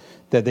happened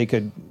that they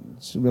could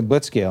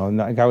blitzscale.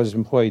 And I was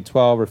employed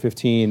 12 or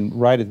 15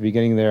 right at the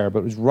beginning there, but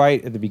it was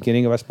right at the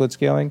beginning of us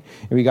blitzscaling.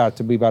 And we got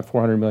to be about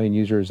 400 million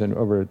users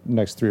over the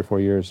next 3 or 4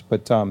 years.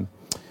 But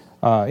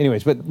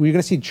anyways, but we're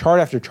going to see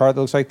chart after chart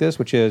that looks like this,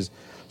 which is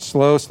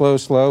slow,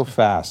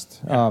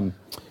 fast. Can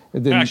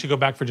I actually go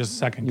back for just a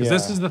second? Because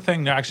this is the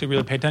thing to actually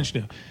really pay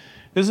attention to.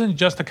 This isn't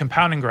just a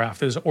compounding graph.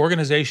 There's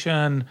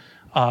organization,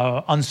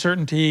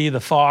 uncertainty, the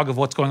fog of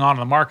what's going on in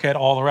the market,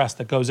 all the rest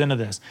that goes into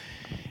this.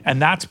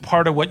 And that's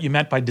part of what you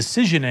meant by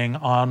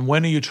decisioning on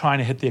when are you trying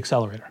to hit the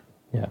accelerator,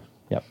 Yeah.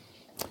 Yep.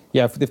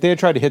 Yeah. If they had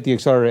tried to hit the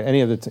accelerator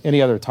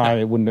any other time,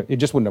 it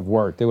just wouldn't have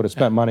worked. They would have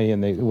spent money,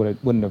 and it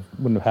wouldn't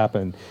have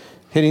happened.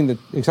 Hitting the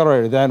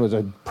accelerator then was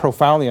a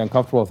profoundly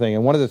uncomfortable thing.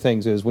 And one of the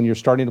things is when you're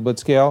starting to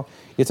blitzscale,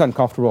 it's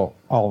uncomfortable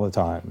all the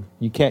time.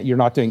 You're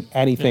not doing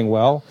anything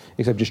well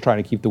except just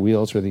trying to keep the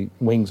wheels or the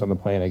wings on the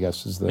plane, I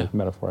guess is the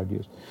metaphor I'd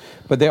use.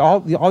 But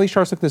all these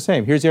charts look the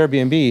same. Here's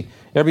Airbnb.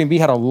 Airbnb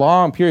had a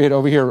long period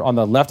over here on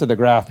the left of the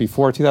graph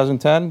before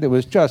 2010 that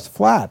was just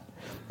flat.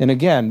 And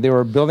again, they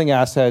were building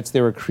assets,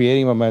 they were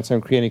creating momentum,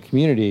 creating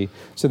community,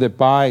 so that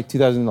by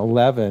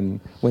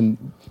 2011, when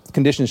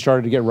conditions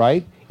started to get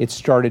right, it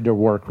started to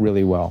work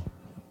really well.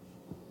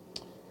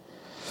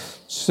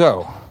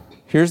 So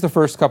here's the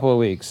first couple of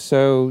weeks.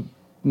 So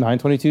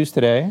 9/22 is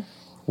today.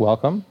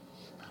 Welcome.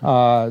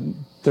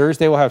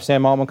 Thursday, we'll have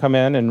Sam Altman come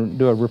in and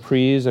do a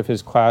reprise of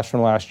his class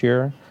from last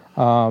year.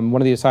 One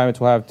of the assignments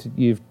we'll have to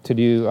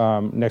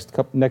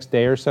do next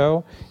day or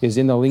so is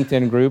in the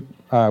LinkedIn group,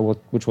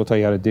 which we'll tell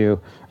you how to do.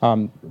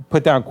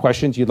 Put down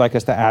questions you'd like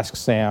us to ask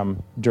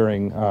Sam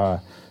during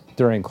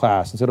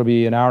class. And so it'll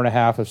be an hour and a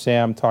half of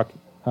Sam talking.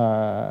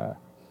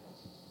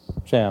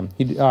 Sam,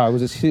 he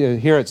was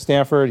here at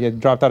Stanford. He had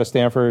dropped out of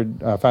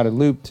Stanford, founded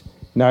Looped.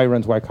 Now he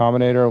runs Y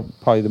Combinator,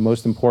 probably the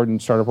most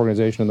important startup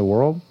organization in the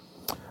world.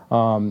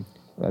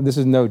 This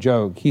is no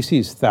joke. He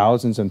sees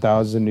thousands and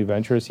thousands of new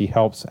ventures. He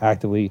helps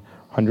actively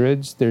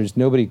hundreds. There's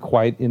nobody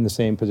quite in the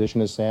same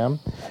position as Sam.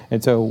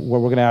 And so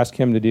what we're going to ask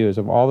him to do is,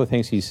 of all the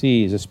things he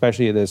sees,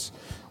 especially at this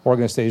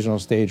organizational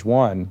stage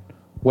one,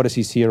 what does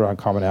he see around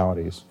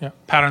commonalities? Yeah,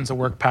 patterns that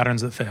work,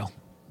 patterns that fail.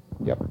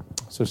 Yep.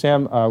 So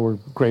Sam, we're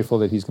grateful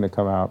that he's going to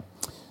come out.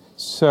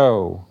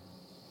 So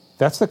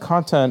that's the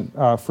content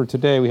for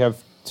today. We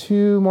have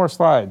 2 more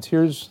slides.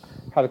 Here's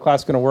how the class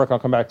is going to work. I'll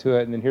come back to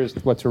it. And then here's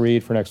what to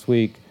read for next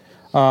week.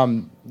 Does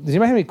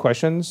anybody have any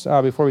questions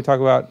before we talk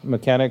about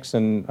mechanics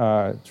and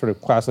sort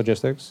of class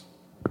logistics?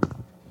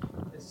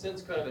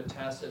 Since kind of a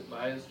tacit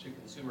bias to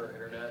consumer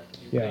internet, do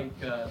you think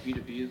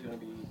B2B is going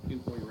to be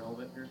equally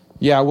relevant here?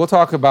 Yeah, we'll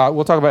talk about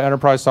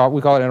enterprise software.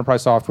 We call it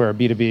enterprise software,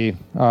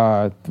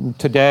 B2B.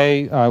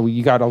 Today,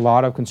 you got a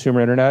lot of consumer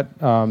internet.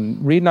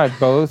 Reid and I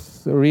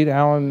both,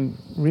 LinkedIn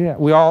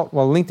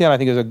I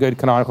think is a good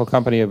canonical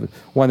company of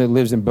one that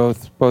lives in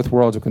both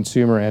worlds of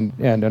consumer and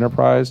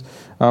enterprise.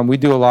 We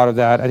do a lot of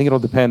that. I think it'll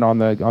depend on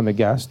the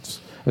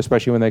guests,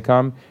 especially when they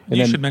come. And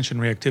you should mention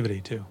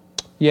reactivity too.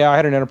 Yeah, I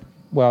had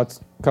it's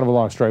kind of a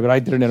long story, but I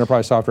did an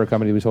enterprise software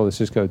company we sold to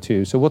Cisco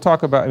too. So we'll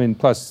talk about,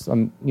 plus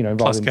involved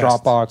in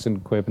Dropbox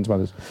and Quip and some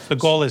others. The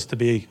goal is to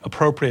be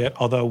appropriate,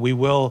 although we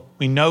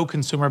know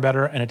consumer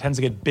better and it tends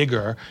to get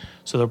bigger,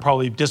 so there'll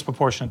probably be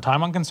disproportionate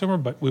time on consumer,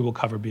 but we will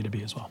cover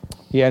B2B as well.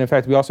 Yeah, and in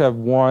fact, we also have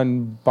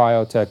one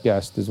biotech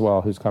guest as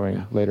well who's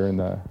coming later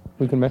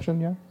we can mention,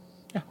 yeah?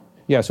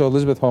 Yeah, so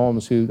Elizabeth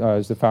Holmes, who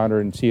is the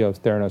founder and CEO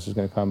of Theranos, is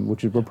going to come,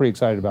 which we're pretty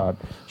excited about.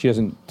 She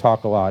doesn't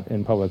talk a lot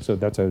in public, so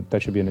that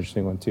should be an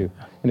interesting one too.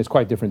 And it's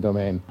quite a different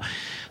domain.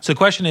 So the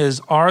question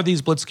is, are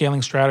these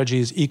blitzscaling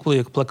strategies equally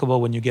applicable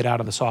when you get out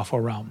of the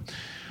software realm?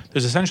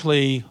 There's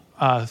essentially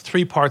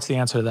 3 parts to the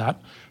answer to that.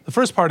 The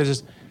first part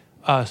is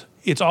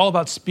it's all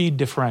about speed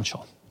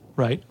differential,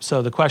 right?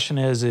 So the question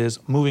is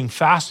moving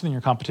faster than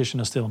your competition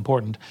is still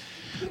important.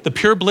 The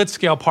pure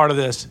blitzscale part of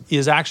this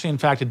is actually, in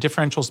fact, a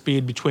differential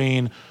speed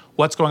between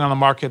what's going on in the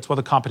markets, what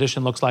the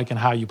competition looks like, and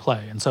how you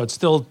play. And so it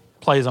still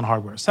plays on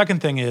hardware. Second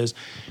thing is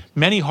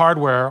many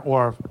hardware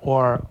or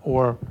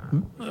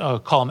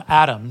call them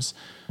atoms,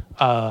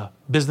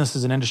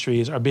 businesses and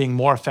industries are being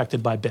more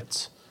affected by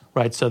bits,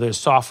 right? So there's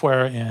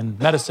software in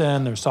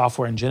medicine, there's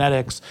software in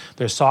genetics,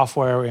 there's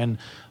software in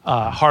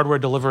hardware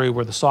delivery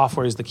where the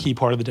software is the key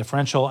part of the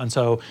differential. And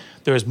so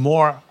there's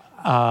more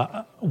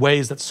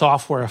ways that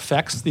software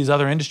affects these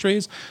other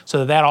industries,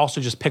 so that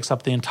also just picks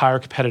up the entire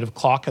competitive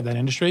clock of that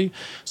industry.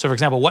 So for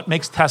example, what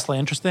makes Tesla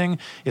interesting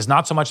is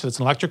not so much that it's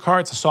an electric car,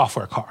 it's a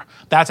software car.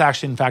 That's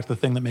actually, in fact, the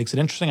thing that makes it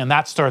interesting, and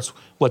that starts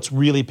what's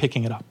really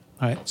picking it up,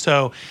 right?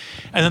 So,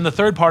 and then the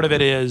third part of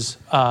it is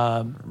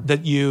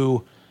that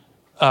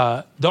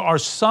there are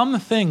some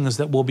things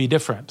that will be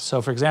different.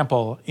 So for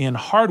example, in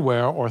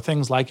hardware or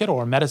things like it,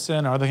 or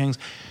medicine or other things,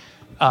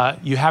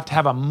 you have to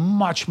have a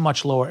much,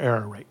 much lower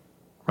error rate.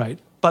 Right,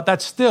 but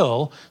that's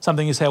still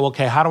something you say, well,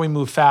 okay, how do we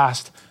move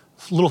fast,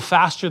 a little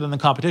faster than the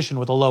competition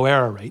with a low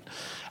error rate,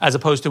 as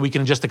opposed to we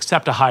can just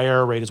accept a high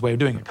error rate as a way of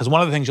doing it. Because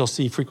one of the things you'll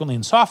see frequently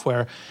in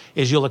software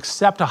is you'll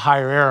accept a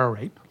higher error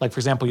rate. Like, for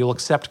example, you'll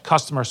accept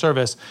customer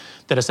service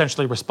that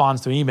essentially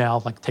responds to an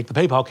email, like take the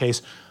PayPal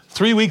case,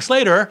 3 weeks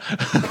later,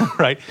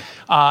 right,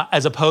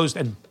 as opposed,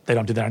 and they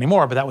don't do that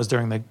anymore, but that was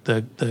during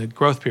the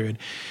growth period,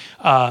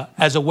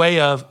 as a way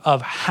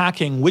of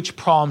hacking which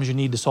problems you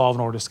need to solve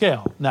in order to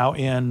scale. Now,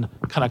 in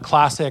kind of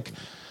classic,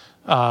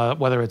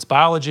 whether it's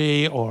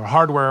biology or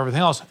hardware or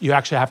everything else, you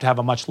actually have to have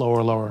a much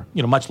lower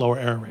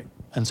error rate.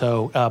 And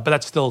so, but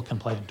that still can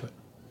play into it.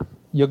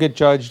 You'll get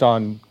judged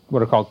on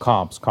what are called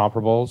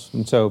comparables.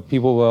 And so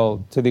people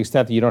will, to the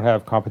extent that you don't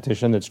have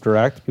competition that's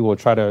direct, people will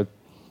try to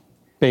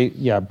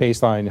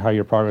baseline how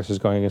your progress is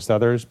going against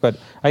others. But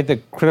I think the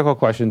critical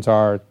questions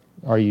are,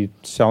 are you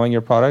selling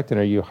your product, and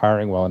are you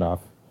hiring well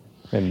enough?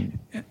 And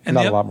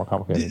not a lot more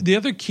complicated. The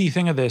other key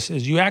thing of this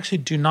is you actually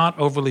do not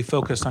overly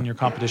focus on your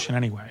competition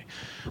anyway.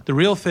 The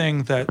real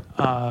thing that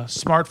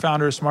smart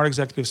founders, smart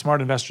executives,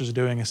 smart investors are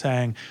doing is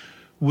saying,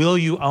 will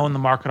you own the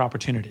market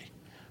opportunity,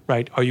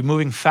 right? Are you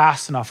moving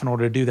fast enough in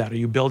order to do that? Are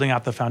you building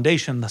out the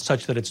foundation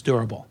such that it's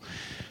durable?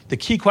 The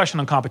key question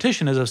on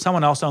competition is if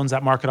someone else owns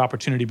that market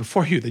opportunity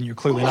before you, then you're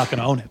clearly not going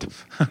to own it,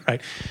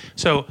 right?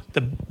 So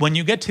when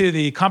you get to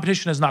the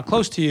competition is not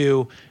close to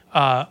you,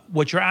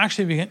 what you're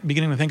actually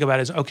beginning to think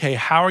about is, okay,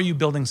 how are you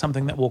building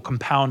something that will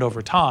compound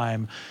over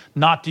time,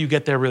 not do you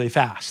get there really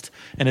fast?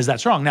 And is that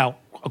strong? Now,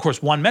 of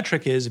course, one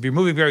metric is if you're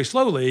moving very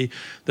slowly,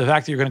 the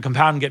fact that you're going to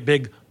compound and get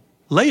big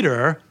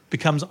later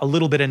becomes a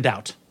little bit in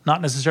doubt,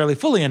 not necessarily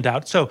fully in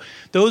doubt. So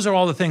those are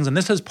all the things, and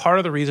this is part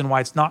of the reason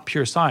why it's not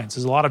pure science.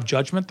 There's a lot of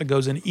judgment that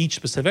goes in each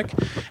specific,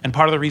 and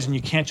part of the reason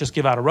you can't just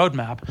give out a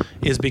roadmap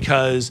is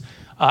because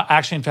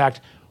actually, in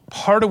fact,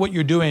 part of what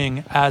you're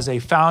doing as a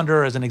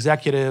founder, as an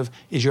executive,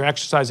 is you're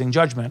exercising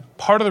judgment.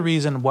 Part of the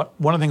reason, one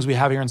of the things we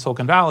have here in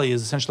Silicon Valley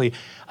is essentially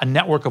a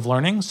network of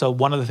learning. So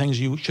one of the things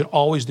you should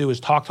always do is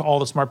talk to all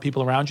the smart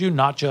people around you,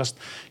 not just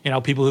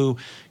people who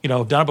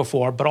have done it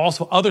before, but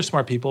also other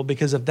smart people,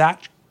 because if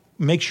that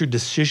makes your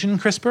decision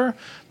crisper,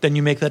 then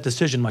you make that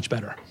decision much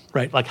better,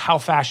 right? Like how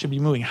fast should we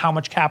be moving? How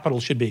much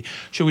capital should be?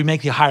 Should we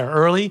make the hire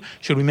early?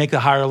 Should we make the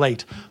hire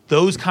late?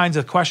 Those kinds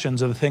of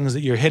questions are the things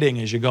that you're hitting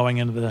as you're going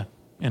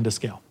into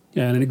scale.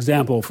 Yeah, and an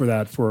example for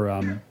that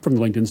from the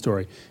LinkedIn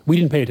story, we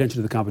didn't pay attention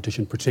to the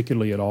competition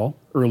particularly at all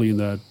early in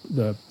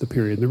the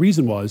period. And the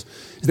reason is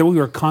that what we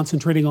were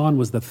concentrating on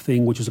was the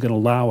thing which was going to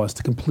allow us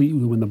to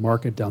completely win the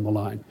market down the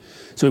line.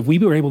 So if we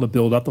were able to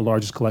build up the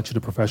largest collection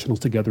of professionals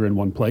together in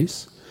one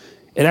place,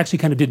 it actually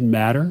kind of didn't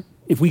matter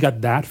if we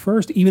got that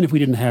first, even if we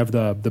didn't have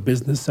the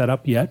business set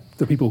up yet,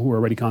 the people who were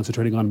already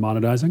concentrating on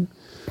monetizing,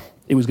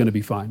 it was going to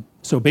be fine.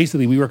 So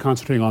basically we were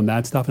concentrating on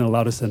that stuff and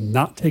allowed us to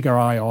not take our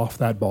eye off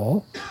that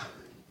ball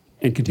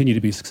and continue to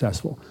be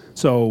successful.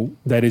 So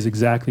that is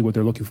exactly what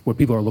they're looking for. What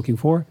people are looking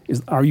for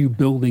is, are you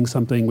building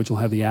something which will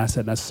have the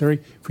asset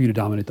necessary for you to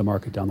dominate the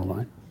market down the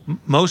line?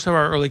 Most of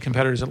our early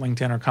competitors at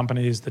LinkedIn are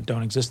companies that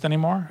don't exist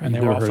anymore, and they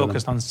were all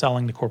focused on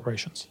selling to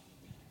corporations.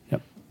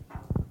 Yep.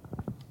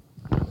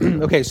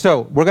 Okay,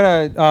 so we're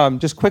gonna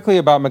just quickly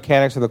about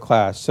mechanics of the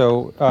class.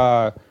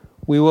 So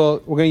we're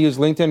going to use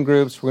LinkedIn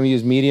groups, we're going to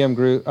use Medium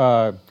group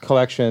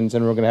collections,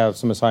 and we're going to have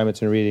some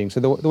assignments and reading. So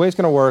the way it's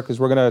going to work is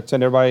we're going to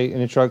send everybody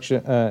an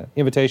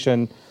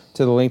invitation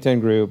to the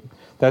LinkedIn group.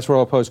 That's where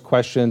we'll post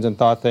questions and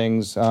thought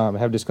things,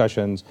 have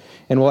discussions,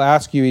 and we'll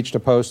ask you each to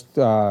post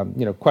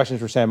questions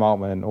for Sam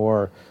Altman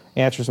or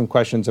answer some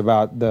questions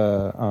about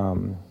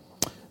the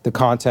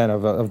content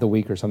of the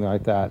week or something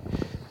like that.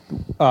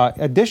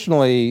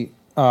 Additionally,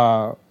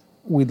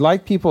 we'd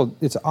like people,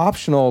 it's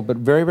optional, but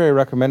very, very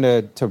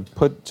recommended to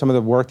put some of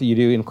the work that you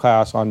do in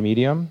class on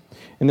Medium.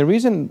 And the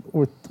reason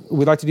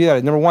we'd like to do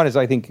that, number one, is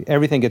I think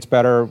everything gets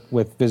better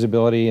with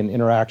visibility and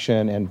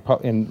interaction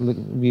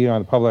and being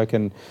on the public.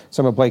 And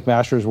some of Blake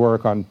Masters'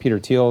 work on Peter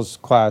Thiel's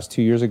class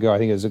 2 years ago, I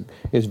think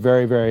is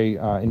very, very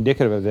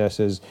indicative of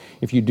this, is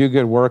if you do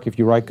good work, if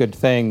you write good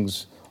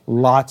things,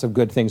 lots of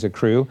good things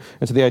accrue.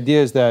 And so the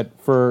idea is that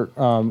for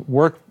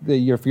work,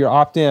 if you're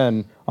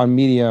opt-in on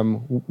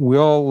Medium,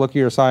 we'll look at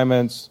your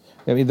assignments.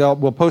 I mean,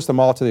 we'll post them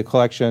all to the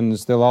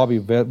collections. They'll all be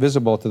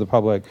visible to the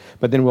public,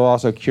 but then we'll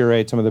also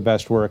curate some of the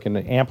best work and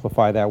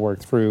amplify that work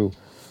through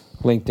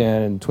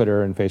LinkedIn and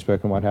Twitter and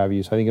Facebook and what have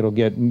you. So I think it'll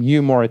get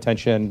you more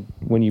attention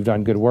when you've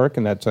done good work,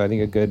 and that's, I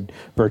think, a good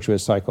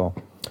virtuous cycle.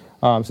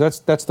 So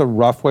that's the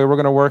rough way we're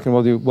going to work, and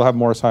we'll have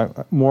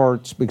more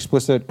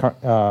explicit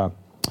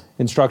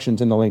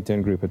instructions in the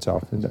LinkedIn group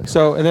itself.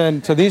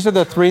 So these are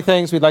the 3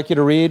 things we'd like you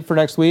to read for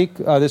next week.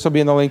 This will be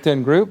in the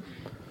LinkedIn group.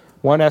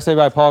 One essay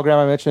by Paul Graham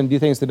I mentioned, Do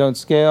Things That Don't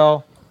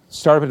Scale.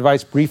 Startup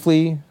Advice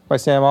Briefly by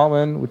Sam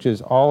Altman, which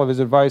is all of his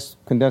advice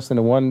condensed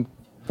into one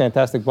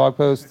fantastic blog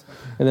post.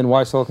 And then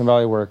Why Silicon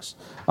Valley Works.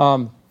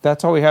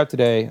 That's all we have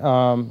today.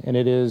 And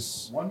it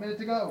is 1 minute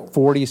to go.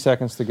 40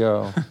 seconds to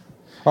go.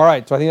 All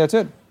right, so I think that's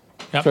it.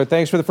 Yep. So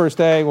thanks for the first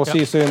day. We'll see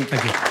you soon.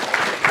 Thank you.